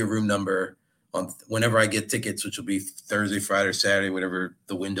 give me your room number on whenever I get tickets, which will be Thursday, Friday, or Saturday, whatever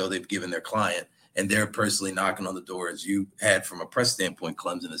the window they've given their client. And they're personally knocking on the door, as you had from a press standpoint,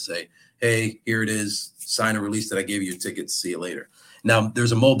 Clemson, to say, hey, here it is, sign a release that I gave you your tickets, see you later. Now,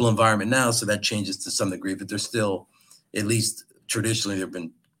 there's a mobile environment now, so that changes to some degree, but there's still, at least traditionally, there have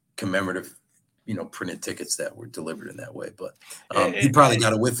been commemorative printed tickets that were delivered in that way. But you probably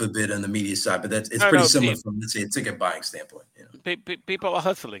got a whiff of it on the media side, but it's pretty similar from, let's say, a ticket buying standpoint. People are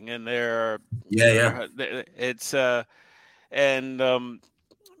hustling, and it's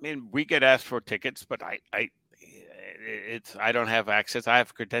we get asked for tickets, but I don't have access. I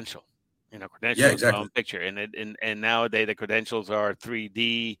have credential. Credential is my own picture, and nowadays the credentials are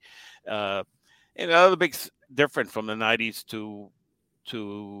 3D. Another big different from the 90s to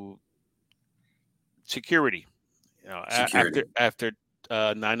security. After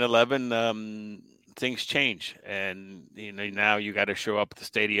 9/11, things change, and now you got to show up at the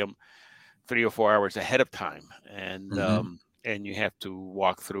stadium 3 or 4 hours ahead of time, and and you have to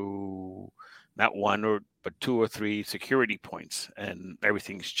walk through not one but 2 or 3 security points, and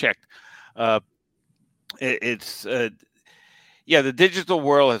everything's checked. The digital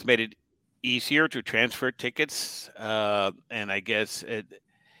world has made it easier to transfer tickets, and I guess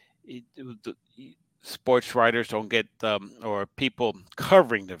sports writers don't get or people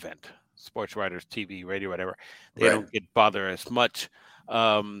covering the event, sports writers, TV, radio, whatever, they don't get bothered as much.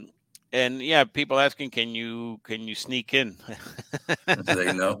 And people asking, can you sneak in?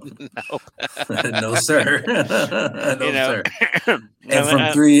 Say no. No, sir. Sir. And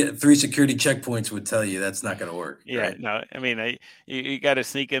from three security checkpoints would tell you that's not going to work. Yeah, right? No, I mean, you got to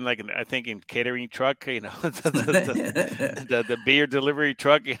sneak in, like, I think in catering truck, the beer delivery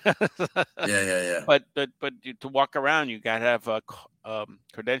truck. Yeah. But to walk around, you got to have a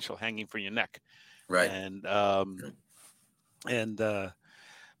credential hanging from your neck. Right.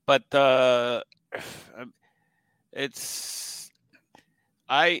 But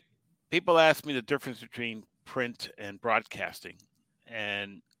people ask me the difference between print and broadcasting,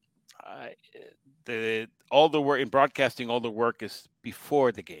 and all the work in broadcasting, all the work is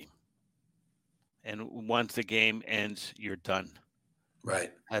before the game, and once the game ends, you're done.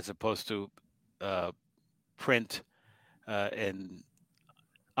 Right. As opposed to print and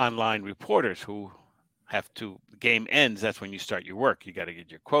online reporters who the game ends, that's when you start your work. You got to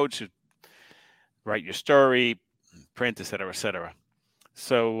get your quotes, write your story, print, et cetera.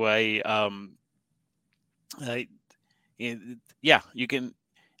 So you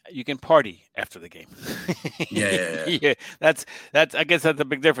can party after the game. Yeah. That's I guess that's a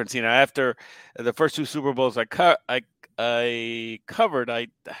big difference. After the first 2 Super Bowls I covered, I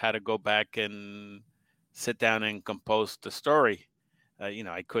had to go back and sit down and compose the story.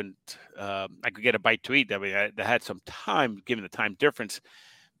 I couldn't. I could get a bite to eat. I mean, I had some time, given the time difference,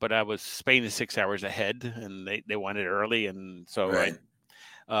 but I was Spain is 6 hours ahead, and they wanted early, and so right.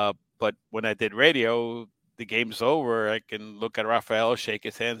 but when I did radio, the game's over, I can look at Rafael, shake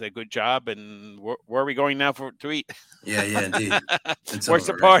his hand, say good job, and where are we going now to eat? Yeah, indeed. It's Where's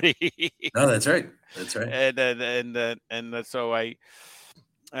over, the right? party? No, that's right. That's right. And so I,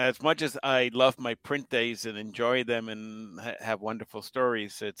 as much as I love my print days and enjoy them and have wonderful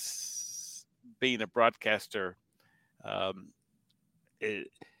stories, it's being a broadcaster. It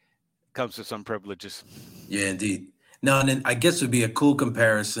comes with some privileges. Yeah, indeed. Now, and then I guess it would be a cool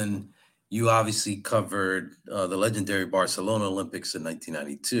comparison. You obviously covered the legendary Barcelona Olympics in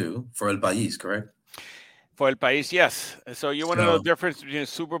 1992 for El País, correct? For El País, yes. So you want to know the So, difference between a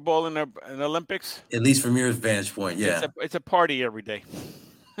Super Bowl and an Olympics? at least from your vantage point, yeah. It's a party every day.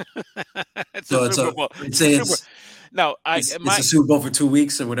 It's So a it's Super a, Bowl. let's It's a say Super. No, it's a Super Bowl for 2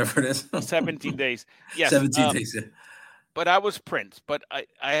 weeks or whatever it is. 17 days. Yes. 17 days. Yeah. But I was Prince. But I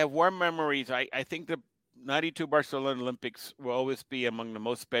have warm memories. I think the 92 Barcelona Olympics will always be among the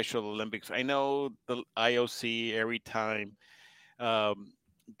most special Olympics. I know the IOC every time.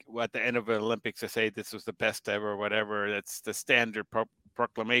 At the end of the Olympics, they say this was the best ever, or whatever. That's the standard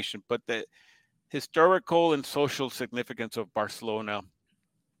proclamation. But the historical and social significance of Barcelona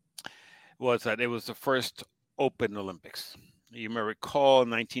was that it was the first open Olympics. You may recall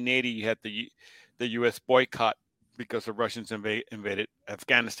in 1980, you had the U.S. boycott because the Russians invaded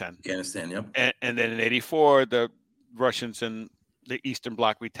Afghanistan. Yep. And then in 84, the Russians and the Eastern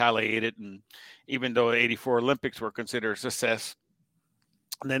Bloc retaliated. And even though the 84 Olympics were considered a success,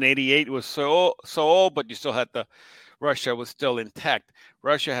 and then 88 was so old, but you still had Russia was still intact.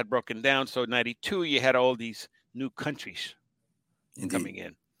 Russia had broken down. So 92, you had all these new countries coming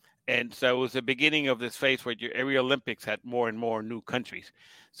in. And so it was the beginning of this phase where every Olympics had more and more new countries.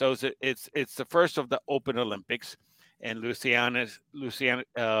 So it's the first of the open Olympics. And Louisiana,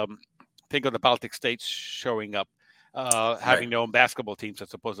 think of the Baltic states showing up, having their own basketball teams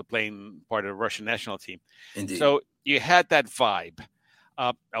as opposed to playing part of the Russian national team. Indeed. So you had that vibe.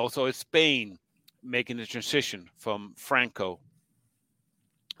 Also, Spain making the transition from Franco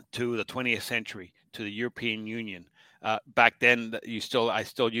to the 20th century to the European Union. Back then, I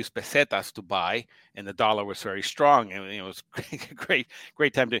still used pesetas to buy, and the dollar was very strong, and it was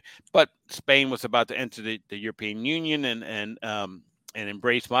great time to. But Spain was about to enter the European Union and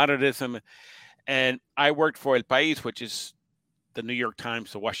embrace modernism, and I worked for El País, which is the New York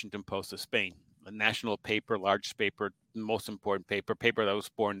Times, the Washington Post of Spain, a national paper, largest paper, most important paper that was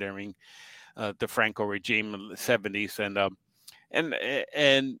born during the Franco regime in the 70s,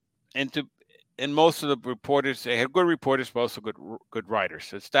 and most of the reporters, they had good reporters, but also good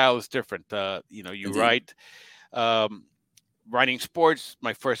writers. The style is different. You Indeed. write. Writing sports,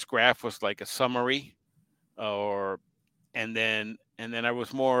 my first graph was like a summary, and then I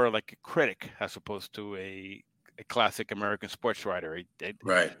was more like a critic as opposed to a classic American sports writer.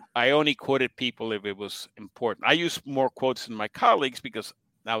 Right. I only quoted people if it was important. I used more quotes than my colleagues because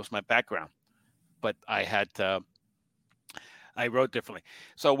that was my background, but I wrote differently.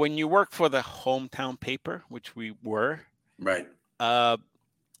 So when you work for the hometown paper, which we were, right,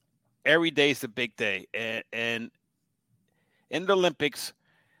 every day is a big day, and in the Olympics,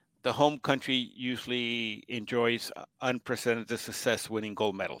 the home country usually enjoys unprecedented success, winning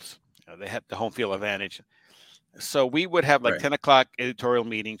gold medals. They have the home field advantage. So we would have like 10 o'clock editorial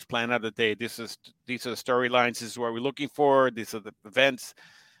meetings, plan out the day. These are the storylines. This is what we're looking for. These are the events.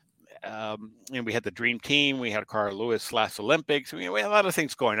 And we had the dream team. We had Carl Lewis last Olympics. We had a lot of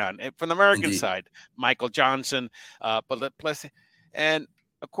things going on. And from the American side, Michael Johnson, and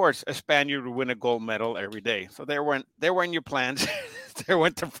of course, a Spaniard would win a gold medal every day. So they weren't your plans. They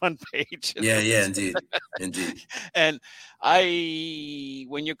went to front page. Yeah, indeed. And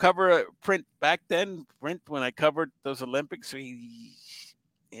when you cover a print back then, when I covered those Olympics,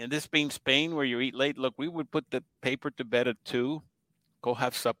 and this being Spain where you eat late, look, we would put the paper to bed at 2, go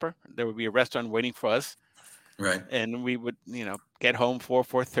have supper. There would be a restaurant waiting for us. Right. And we would, get home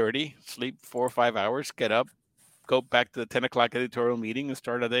 4:30, sleep 4 or 5 hours, get up, go back to the 10 o'clock editorial meeting and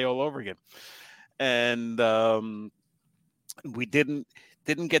start a day all over again. And we didn't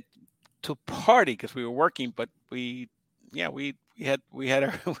get to party because we were working, but we had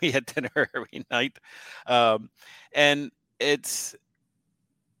dinner every night. And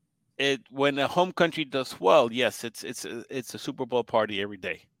when a home country does well, yes, it's a Super Bowl party every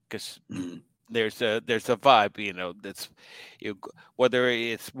day because there's a vibe, that's whether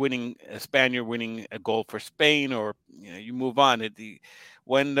it's winning a Spaniard winning a goal for Spain or you move on.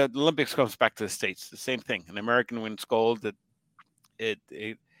 When the Olympics comes back to the States, the same thing. An American wins gold.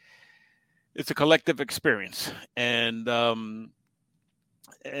 It's a collective experience, and I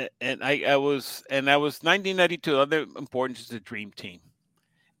was 1992. The other importance is the dream team.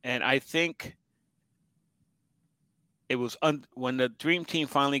 And I think it was when the Dream Team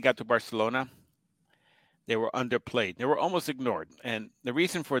finally got to Barcelona, they were underplayed. They were almost ignored. And the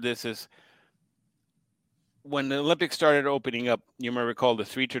reason for this is when the Olympics started opening up, you may recall the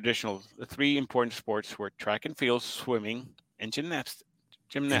three important sports were track and field, swimming, and gymnastics.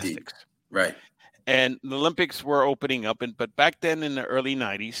 Indeed. Right. And the Olympics were opening up, but back then in the early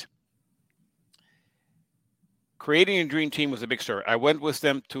 90s, creating a Dream Team was a big story. I was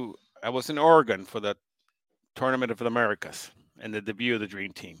in Oregon for the Tournament of the Americas and the debut of the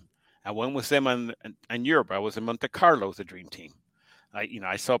Dream Team. I went with them in Europe. I was in Monte Carlo with the Dream Team.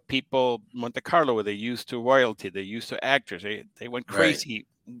 I saw people Monte Carlo where they used to royalty, they used to actors. They went crazy,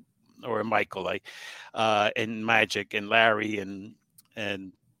 right. Or Michael, and Magic and Larry and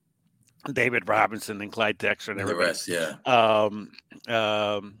David Robinson and Clyde Dexter and everybody. The rest, yeah.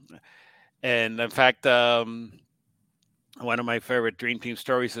 And in fact, one of my favorite Dream Team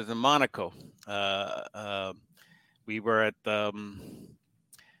stories is in Monaco. We were at the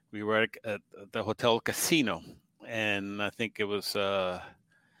Hotel Casino. And I think it was,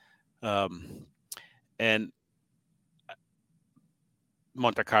 and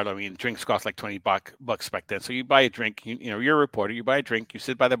Monte Carlo. I mean, drinks cost like $20 back then. So you buy a drink. You're a reporter. You buy a drink. You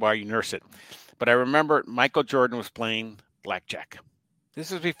sit by the bar. You nurse it. But I remember Michael Jordan was playing blackjack.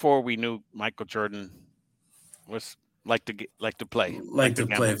 This is before we knew Michael Jordan was like to play.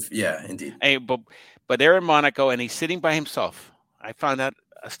 Yeah, indeed. But they're in Monaco, and he's sitting by himself. I found that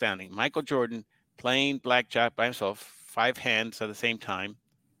astounding. Michael Jordan playing blackjack by himself, 5 hands at the same time,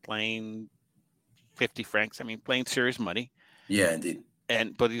 playing 50 francs. I mean, playing serious money. Yeah, indeed.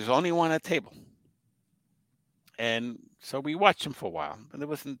 But he was only one at the table. And so we watched him for a while. And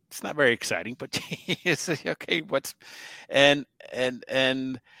it's not very exciting, but it's okay,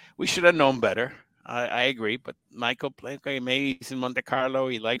 and we should have known better. I agree. But Michael played, okay, maybe he's in Monte Carlo.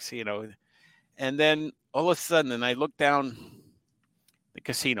 He likes, and then all of a sudden, and I look down the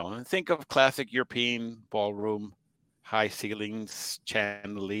casino and think of classic European ballroom, high ceilings,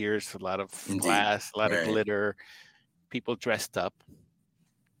 chandeliers, a lot of glass, a lot of glitter, people dressed up.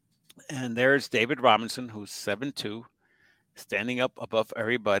 And there's David Robinson, who's 7'2", standing up above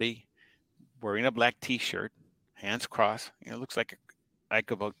everybody, wearing a black T-shirt, hands crossed. Looks like a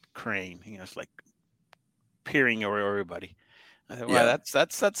crane. It's like peering over everybody. I thought, wow, that's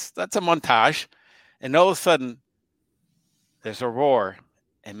a montage. And all of a sudden, there's a roar,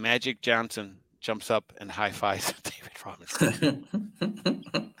 and Magic Johnson jumps up and high fives David Robinson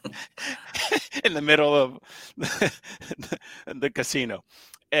in the middle of the casino,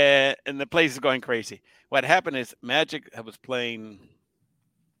 and the place is going crazy. What happened is Magic was playing,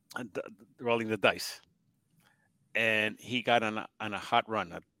 rolling the dice, and he got on a hot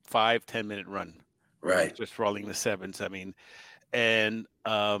run, a 5-10 minute run, right? Just rolling the sevens. I mean, and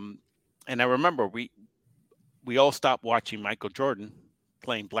I remember we all stopped watching Michael Jordan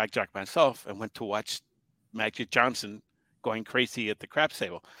playing blackjack by himself and went to watch Magic Johnson going crazy at the craps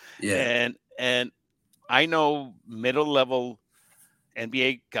table. Yeah. And I know middle level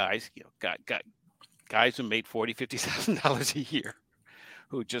NBA guys, guys who made $40,000-$50,000 a year,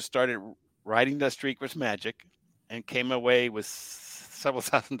 who just started riding that streak with Magic and came away with several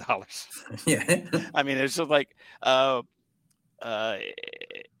 $1,000s. Yeah. I mean, it's just like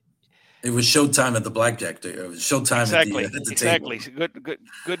it was showtime at the blackjack. It was showtime at the table. Exactly.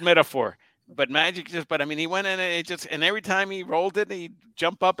 Good metaphor. But Magic I mean, he went in and every time he rolled it, he'd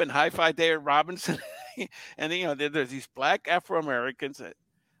jump up and high five David Robinson. And there's these black Afro-Americans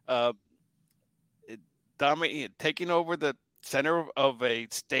taking over the center of a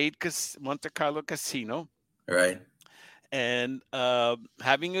state Monte Carlo casino. Right. And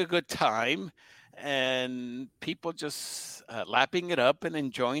having a good time. And people just lapping it up and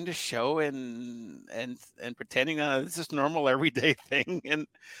enjoying the show and pretending this is normal everyday thing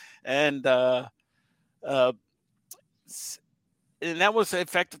and that was the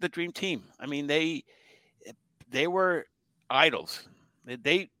effect of the Dream Team. I mean, they were idols.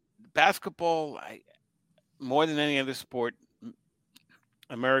 Basketball, more than any other sport,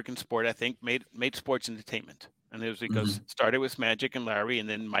 American sport, I think, made sports entertainment. And it was because it started with Magic and Larry, and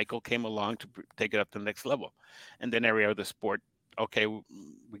then Michael came along to take it up to the next level. And then every other sport, okay, we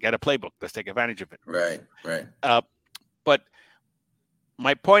got a playbook. Let's take advantage of it. Right. But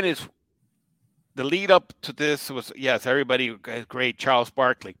my point is, the lead up to this was, yes, everybody great, Charles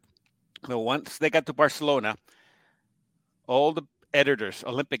Barkley. But once they got to Barcelona, all the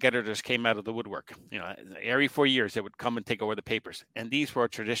Olympic editors came out of the woodwork. Every 4 years, they would come and take over the papers. And these were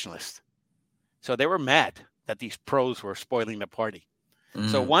traditionalists. So they were mad that these pros were spoiling the party.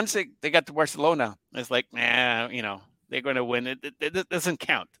 So once they got to Barcelona, it's like, they're going to win. It doesn't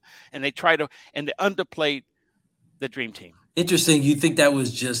count. And they underplayed the dream team. Interesting. You think that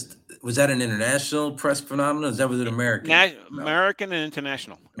was that an international press phenomenon? Is that was an American? No. American and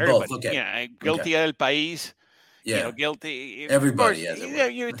international. Both. Everybody. Okay. Yeah, Okay. guilty del país. Yeah. Guilty. Of course, Everybody, as it were.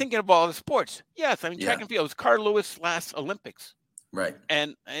 you're thinking of all the sports. Yes, I mean, track and field. It was Carl Lewis' last Olympics. Right.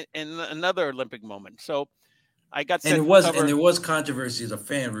 And another Olympic moment. So I got and there was controversy as a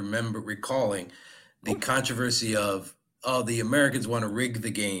fan. Recalling the controversy of the Americans want to rig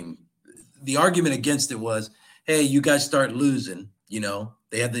the game. The argument against it was, hey, you guys start losing.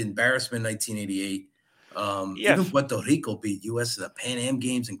 They had the embarrassment in 1988. Even Puerto Rico beat U.S. at the Pan Am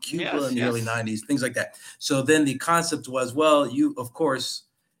Games in Cuba in the early 90s, things like that. So then the concept was, well, of course,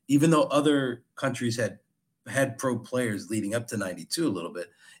 even though other countries had pro players leading up to 92 a little bit,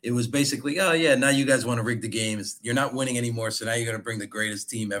 it was basically, oh yeah, now you guys want to rig the games. You're not winning anymore, so now you're going to bring the greatest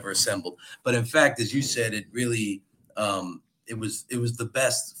team ever assembled. But in fact, as you said, it really it was the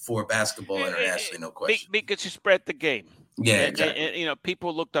best for basketball internationally, no question. Because you spread the game. Yeah, exactly. And,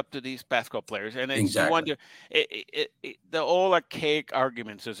 people looked up to these basketball players, and you wonder, the old archaic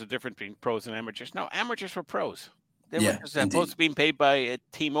arguments. There's a difference between pros and amateurs. No, amateurs were pros. They weren't supposed to be paid by a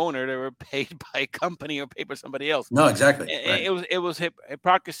team owner. They were paid by a company or paid by somebody else. No, exactly. Right. It was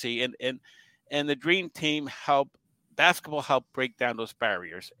hypocrisy, and the dream team basketball helped break down those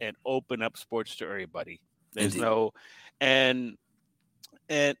barriers and open up sports to everybody. There's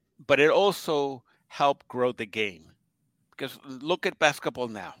but it also helped grow the game. Because look at basketball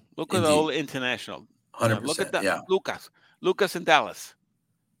now. Look at the whole international. 100%. Look at Lucas in Dallas.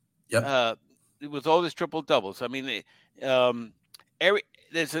 Yep. It was all these triple doubles. I mean,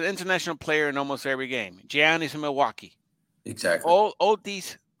 there's an international player in almost every game. Giannis in Milwaukee. Exactly. All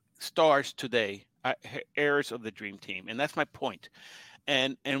these stars today are heirs of the dream team, and that's my point.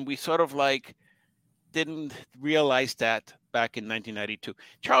 And we sort of didn't realize that back in 1992.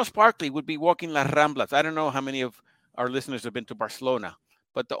 Charles Barkley would be walking Las Ramblas. I don't know how many of our listeners have been to Barcelona,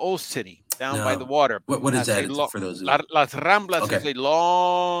 but the old city down by the water. What is that for those? Las Ramblas is a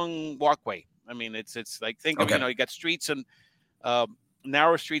long walkway. I mean, it's like, think of, you got streets and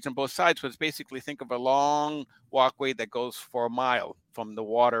narrow streets on both sides, but it's basically, think of a long walkway that goes for a mile from the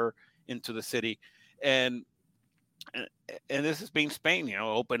water into the city. And this is being Spain,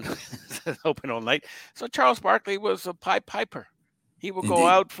 open all night. So Charles Barkley was a Pied Piper. He would go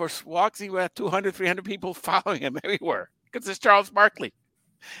out for walks. He would have 200, 300 people following him everywhere because it's Charles Barkley.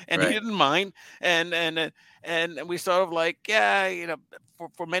 And he didn't mind. And we sort of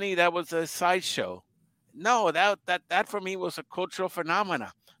for many, that was a sideshow. No, that for me was a cultural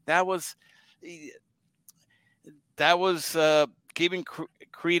phenomena. That was giving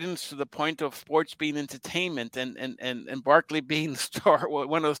credence to the point of sports being entertainment, and Barkley being the star,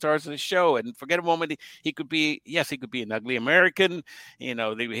 one of the stars of the show. And forget a moment, he could be an ugly American.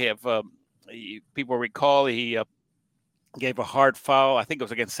 They have people recall he gave a hard foul. I think it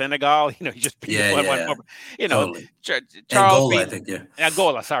was against Senegal. He just beat one. Totally. Charles Angola, I think.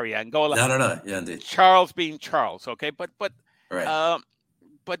 Angola. Sorry, Angola. No. Yeah, indeed. Charles being Charles. Okay, but right.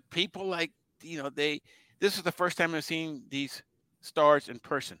 But people this is the first time I've seen these stars in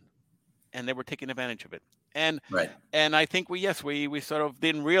person, and they were taking advantage of it. And I think we sort of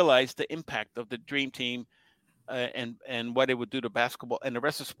didn't realize the impact of the dream team. And what it would do to basketball and the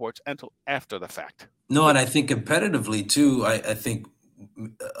rest of sports until after the fact. No, and I think competitively too, I think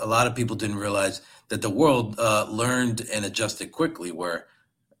a lot of people didn't realize that the world learned and adjusted quickly, where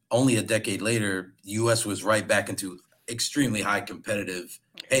only a decade later, the U.S. was right back into extremely high competitive,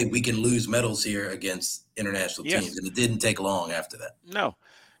 hey, we can lose medals here against international teams. And it didn't take long after that. No.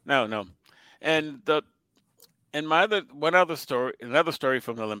 And another story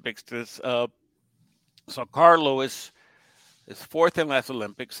from the Olympics is, so Carl Lewis is fourth in last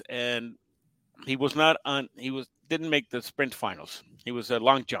Olympics, and he didn't make the sprint finals. He was a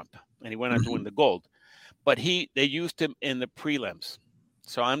long jump, and he went on to win the gold. But they used him in the prelims.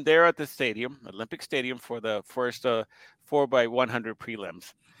 So I'm there at the stadium, Olympic Stadium, for the first 4x100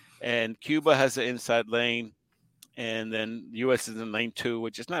 prelims. And Cuba has the inside lane, and then the U.S. is in lane 2,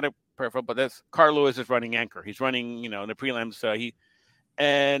 which is not a perfect, but that's Carl Lewis is running anchor. He's running, in the prelims.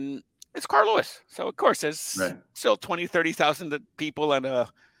 And it's Carl Lewis. So, of course, there's still 20, 30,000 people it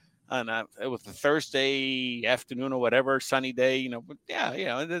was a Thursday afternoon or whatever, sunny day, but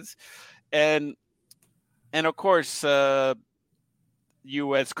and of course,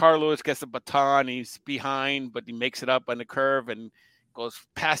 U.S. Carl Lewis gets the baton. He's behind, but he makes it up on the curve and goes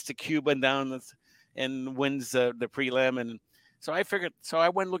past the Cuban down and wins the prelim. And so I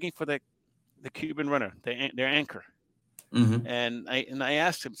went looking for the Cuban runner, their anchor. Mm-hmm. And I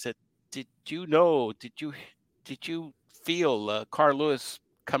asked him, said, did you feel Carl Lewis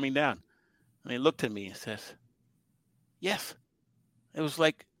coming down? And he looked at me and says, Yes, it was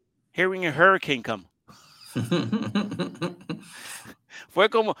like hearing a hurricane come. Fue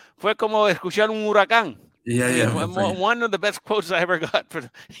como escuchar un huracán. Yeah, I yeah, mean, my friend. one of the best quotes I ever got for,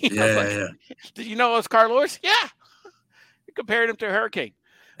 like, Yeah. did you know it was Carl Lewis? Yeah, you compared him to a hurricane.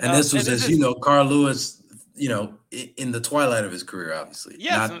 And this And was, this as you is, know, Carl Lewis, in the twilight of his career, obviously,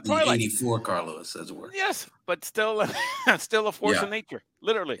 yes, in the not the twilight. '84 Carl Lewis, as it were. Yes, but still, still a force Yeah, of nature,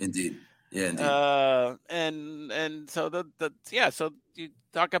 literally. indeed. Yeah, indeed. And so so you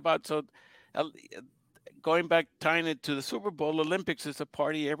talk about uh, going back, tying it to the Super Bowl. Olympics is a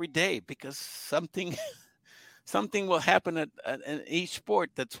party every day because something will happen in each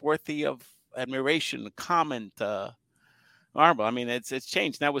sport that's worthy of admiration, comment. Marvel. I mean, it's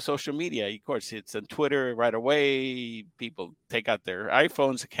changed now with social media. Of course, it's on Twitter right away. People take out their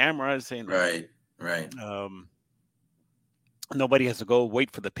iPhones, cameras. Right. Um, nobody has to go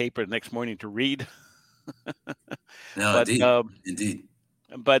wait for the paper the next morning to read. No, but indeed. Indeed.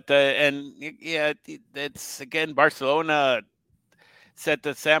 and yeah, it's again Barcelona set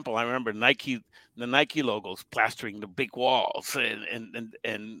the sample. I remember the Nike logos plastering the big walls,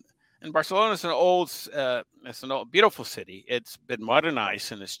 and Barcelona is it's an old, beautiful city. It's been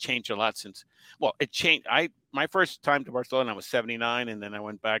modernized and it's changed a lot since. Well, it changed. My first time to Barcelona I was '79, and then I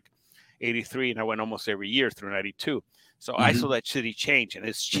went back '83, and I went almost every year through '92. So I saw that city change, and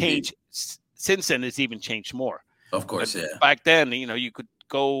it's changed since then. It's even changed more. Of course, But yeah. back then, you could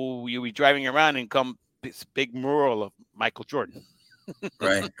go, you be driving around and come this big mural of Michael Jordan.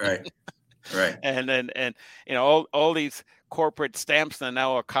 Right. And all these corporate stamps that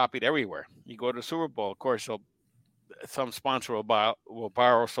now are copied everywhere. You go to Super Bowl, of course, some sponsor will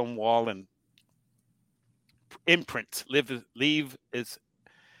borrow some wall and imprint, leave its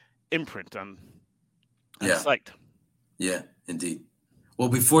imprint on site. Yeah, indeed. Well,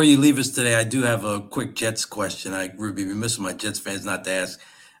 before you leave us today, I do have a quick Jets question. I would be remiss with my Jets fans not to ask,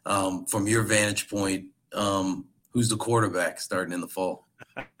 from your vantage point, who's the quarterback starting in the fall?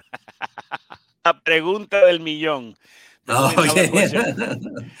 La pregunta del millón. The Oh, $1 million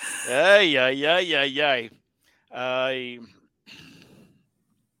yeah. question. Ay.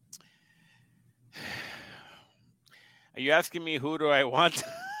 Are you asking me who do I want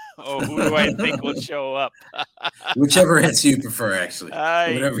or who do I think will show up? Whichever answer you prefer, actually.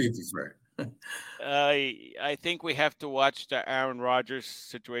 I Whatever you prefer. I think we have to watch the Aaron Rodgers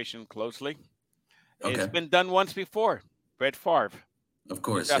situation closely. Okay. It's been done once before. Brett Favre. Of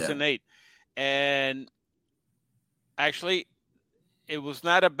course, 2008. And actually, it was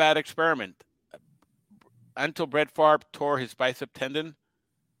not a bad experiment. Until Brett Favre tore his bicep tendon,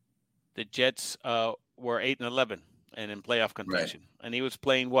 the Jets were 8-11 and in playoff contention, and he was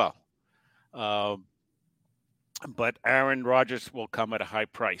playing well. But Aaron Rodgers will come at a high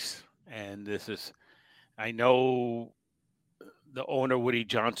price, and I know the owner Woody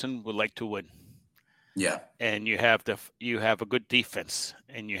Johnson would like to win. Yeah. And you have a good defense,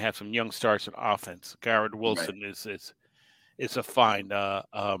 and you have some young stars in offense. Garrett Wilson is a find.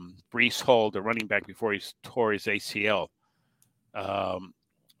 Breece Hall, the running back before he tore his ACL,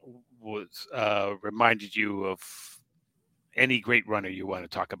 reminded you of any great runner you want to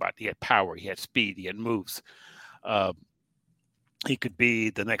talk about. He had power, he had speed, he had moves. He could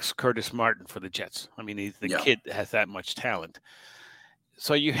be the next Curtis Martin for the Jets. I mean, the kid has that much talent.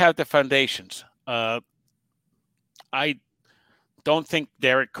 So you have the foundations. I don't think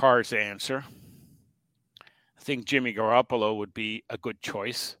Derek Carr is the answer. I think Jimmy Garoppolo would be a good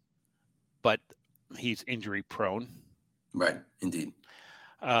choice, but he's injury prone. Right, indeed.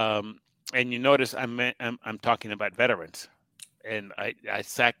 And you notice I'm talking about veterans, and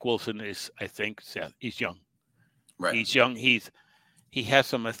Zach Wilson he's young. Right. He's young. He has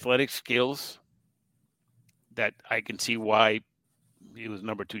some athletic skills that I can see why he was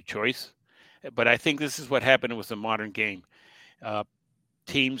number 2 choice. But I think this is what happened with the modern game.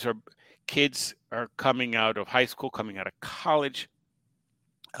 Kids are coming out of high school, coming out of college,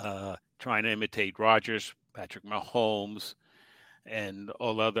 trying to imitate Rodgers, Patrick Mahomes, and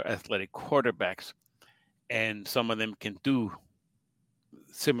all other athletic quarterbacks. And some of them can do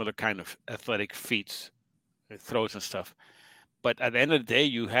similar kind of athletic feats, throws and stuff. But at the end of the day,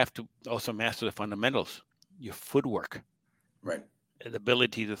 you have to also master the fundamentals, your footwork. Right. The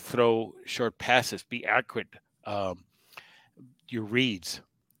ability to throw short passes, be accurate, your reads.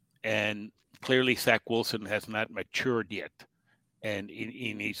 And clearly Zach Wilson has not matured yet, and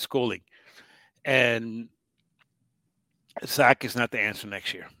he needs schooling. And Zach is not the answer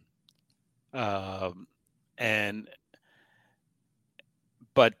next year. But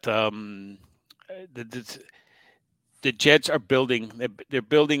the Jets are building. They're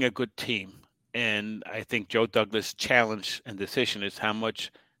building a good team. And I think Joe Douglas' challenge and decision is how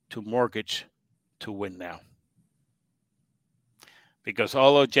much to mortgage to win now. Because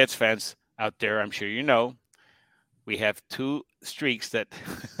all those Jets fans out there, I'm sure you know, we have two streaks that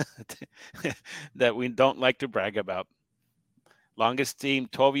that we don't like to brag about. Longest team,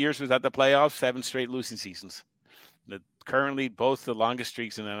 12 years without the playoffs, 7 straight losing seasons. Currently, both the longest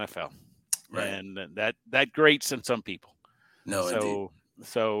streaks in the NFL, Right. and that grates on some people. No, indeed.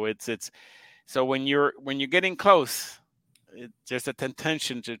 So it's so when you're getting close, there's a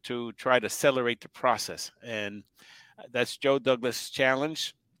temptation to try to accelerate the process, and that's Joe Douglas'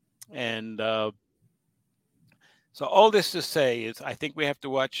 challenge. And so all this to say is, I think we have to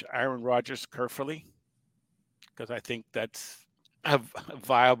watch Aaron Rodgers carefully, because I think that's a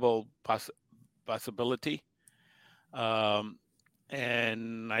viable possibility.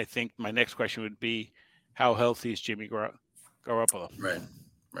 And I think my next question would be, how healthy is Jimmy Garoppolo? Right.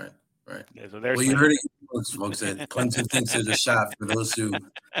 Yeah, so Well, you heard it, folks. That Clemson thinks there's a shot for those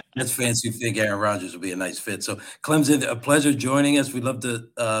Jets fans who think Aaron Rodgers will be a nice fit. So, Clemson, a pleasure joining us. We'd love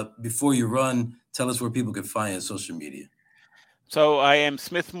to, before you run, tell us where people can find you on social media. So I am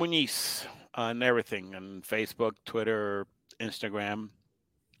Smith Muñiz on everything, on Facebook, Twitter, Instagram.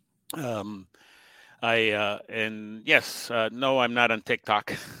 And yes, no, I'm not on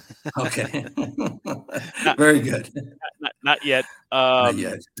TikTok. Okay. Very good. Not yet. Not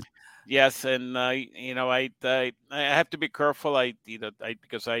yet. Yes, and I have to be careful.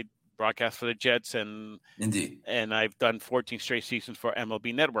 Because I broadcast for the Jets, and Indeed, and I've done 14 straight seasons for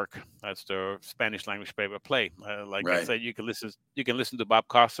MLB Network. That's the Spanish language play. Like right. I said, you can listen to Bob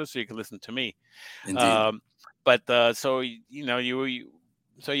Costas, so you can listen to me. Indeed. So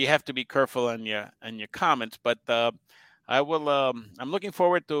so you have to be careful on your comments. But I will. I'm looking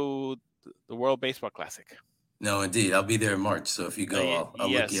forward to the World Baseball Classic. No, indeed, I'll be there in March. So if you go, I'll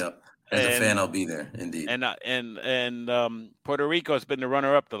look you up. As a fan, I'll be there. Indeed. And Puerto Rico has been the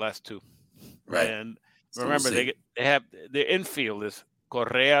runner-up the last two. Right. And remember, they have the infield is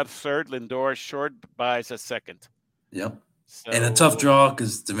Correa third, Lindor short, Baez a second. Yep. So, and a tough draw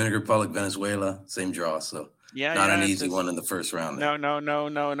because Dominican Republic, Venezuela, same draw. So not an easy one in the first round.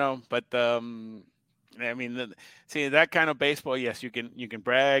 No. But I mean, see that kind of baseball. Yes, you can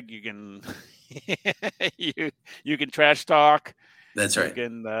brag. You can you can trash talk. That's right. You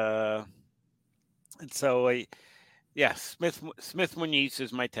can, and so Smith Muñiz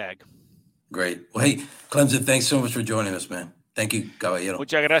is my tag. Great. Well, hey, Clemson, thanks so much for joining us, man. Thank you, caballero.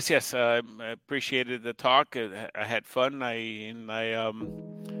 Muchas gracias. I appreciated the talk. I had fun. I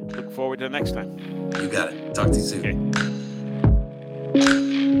look forward to the next time. You got it. Talk to you soon.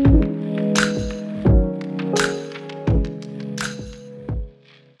 Okay.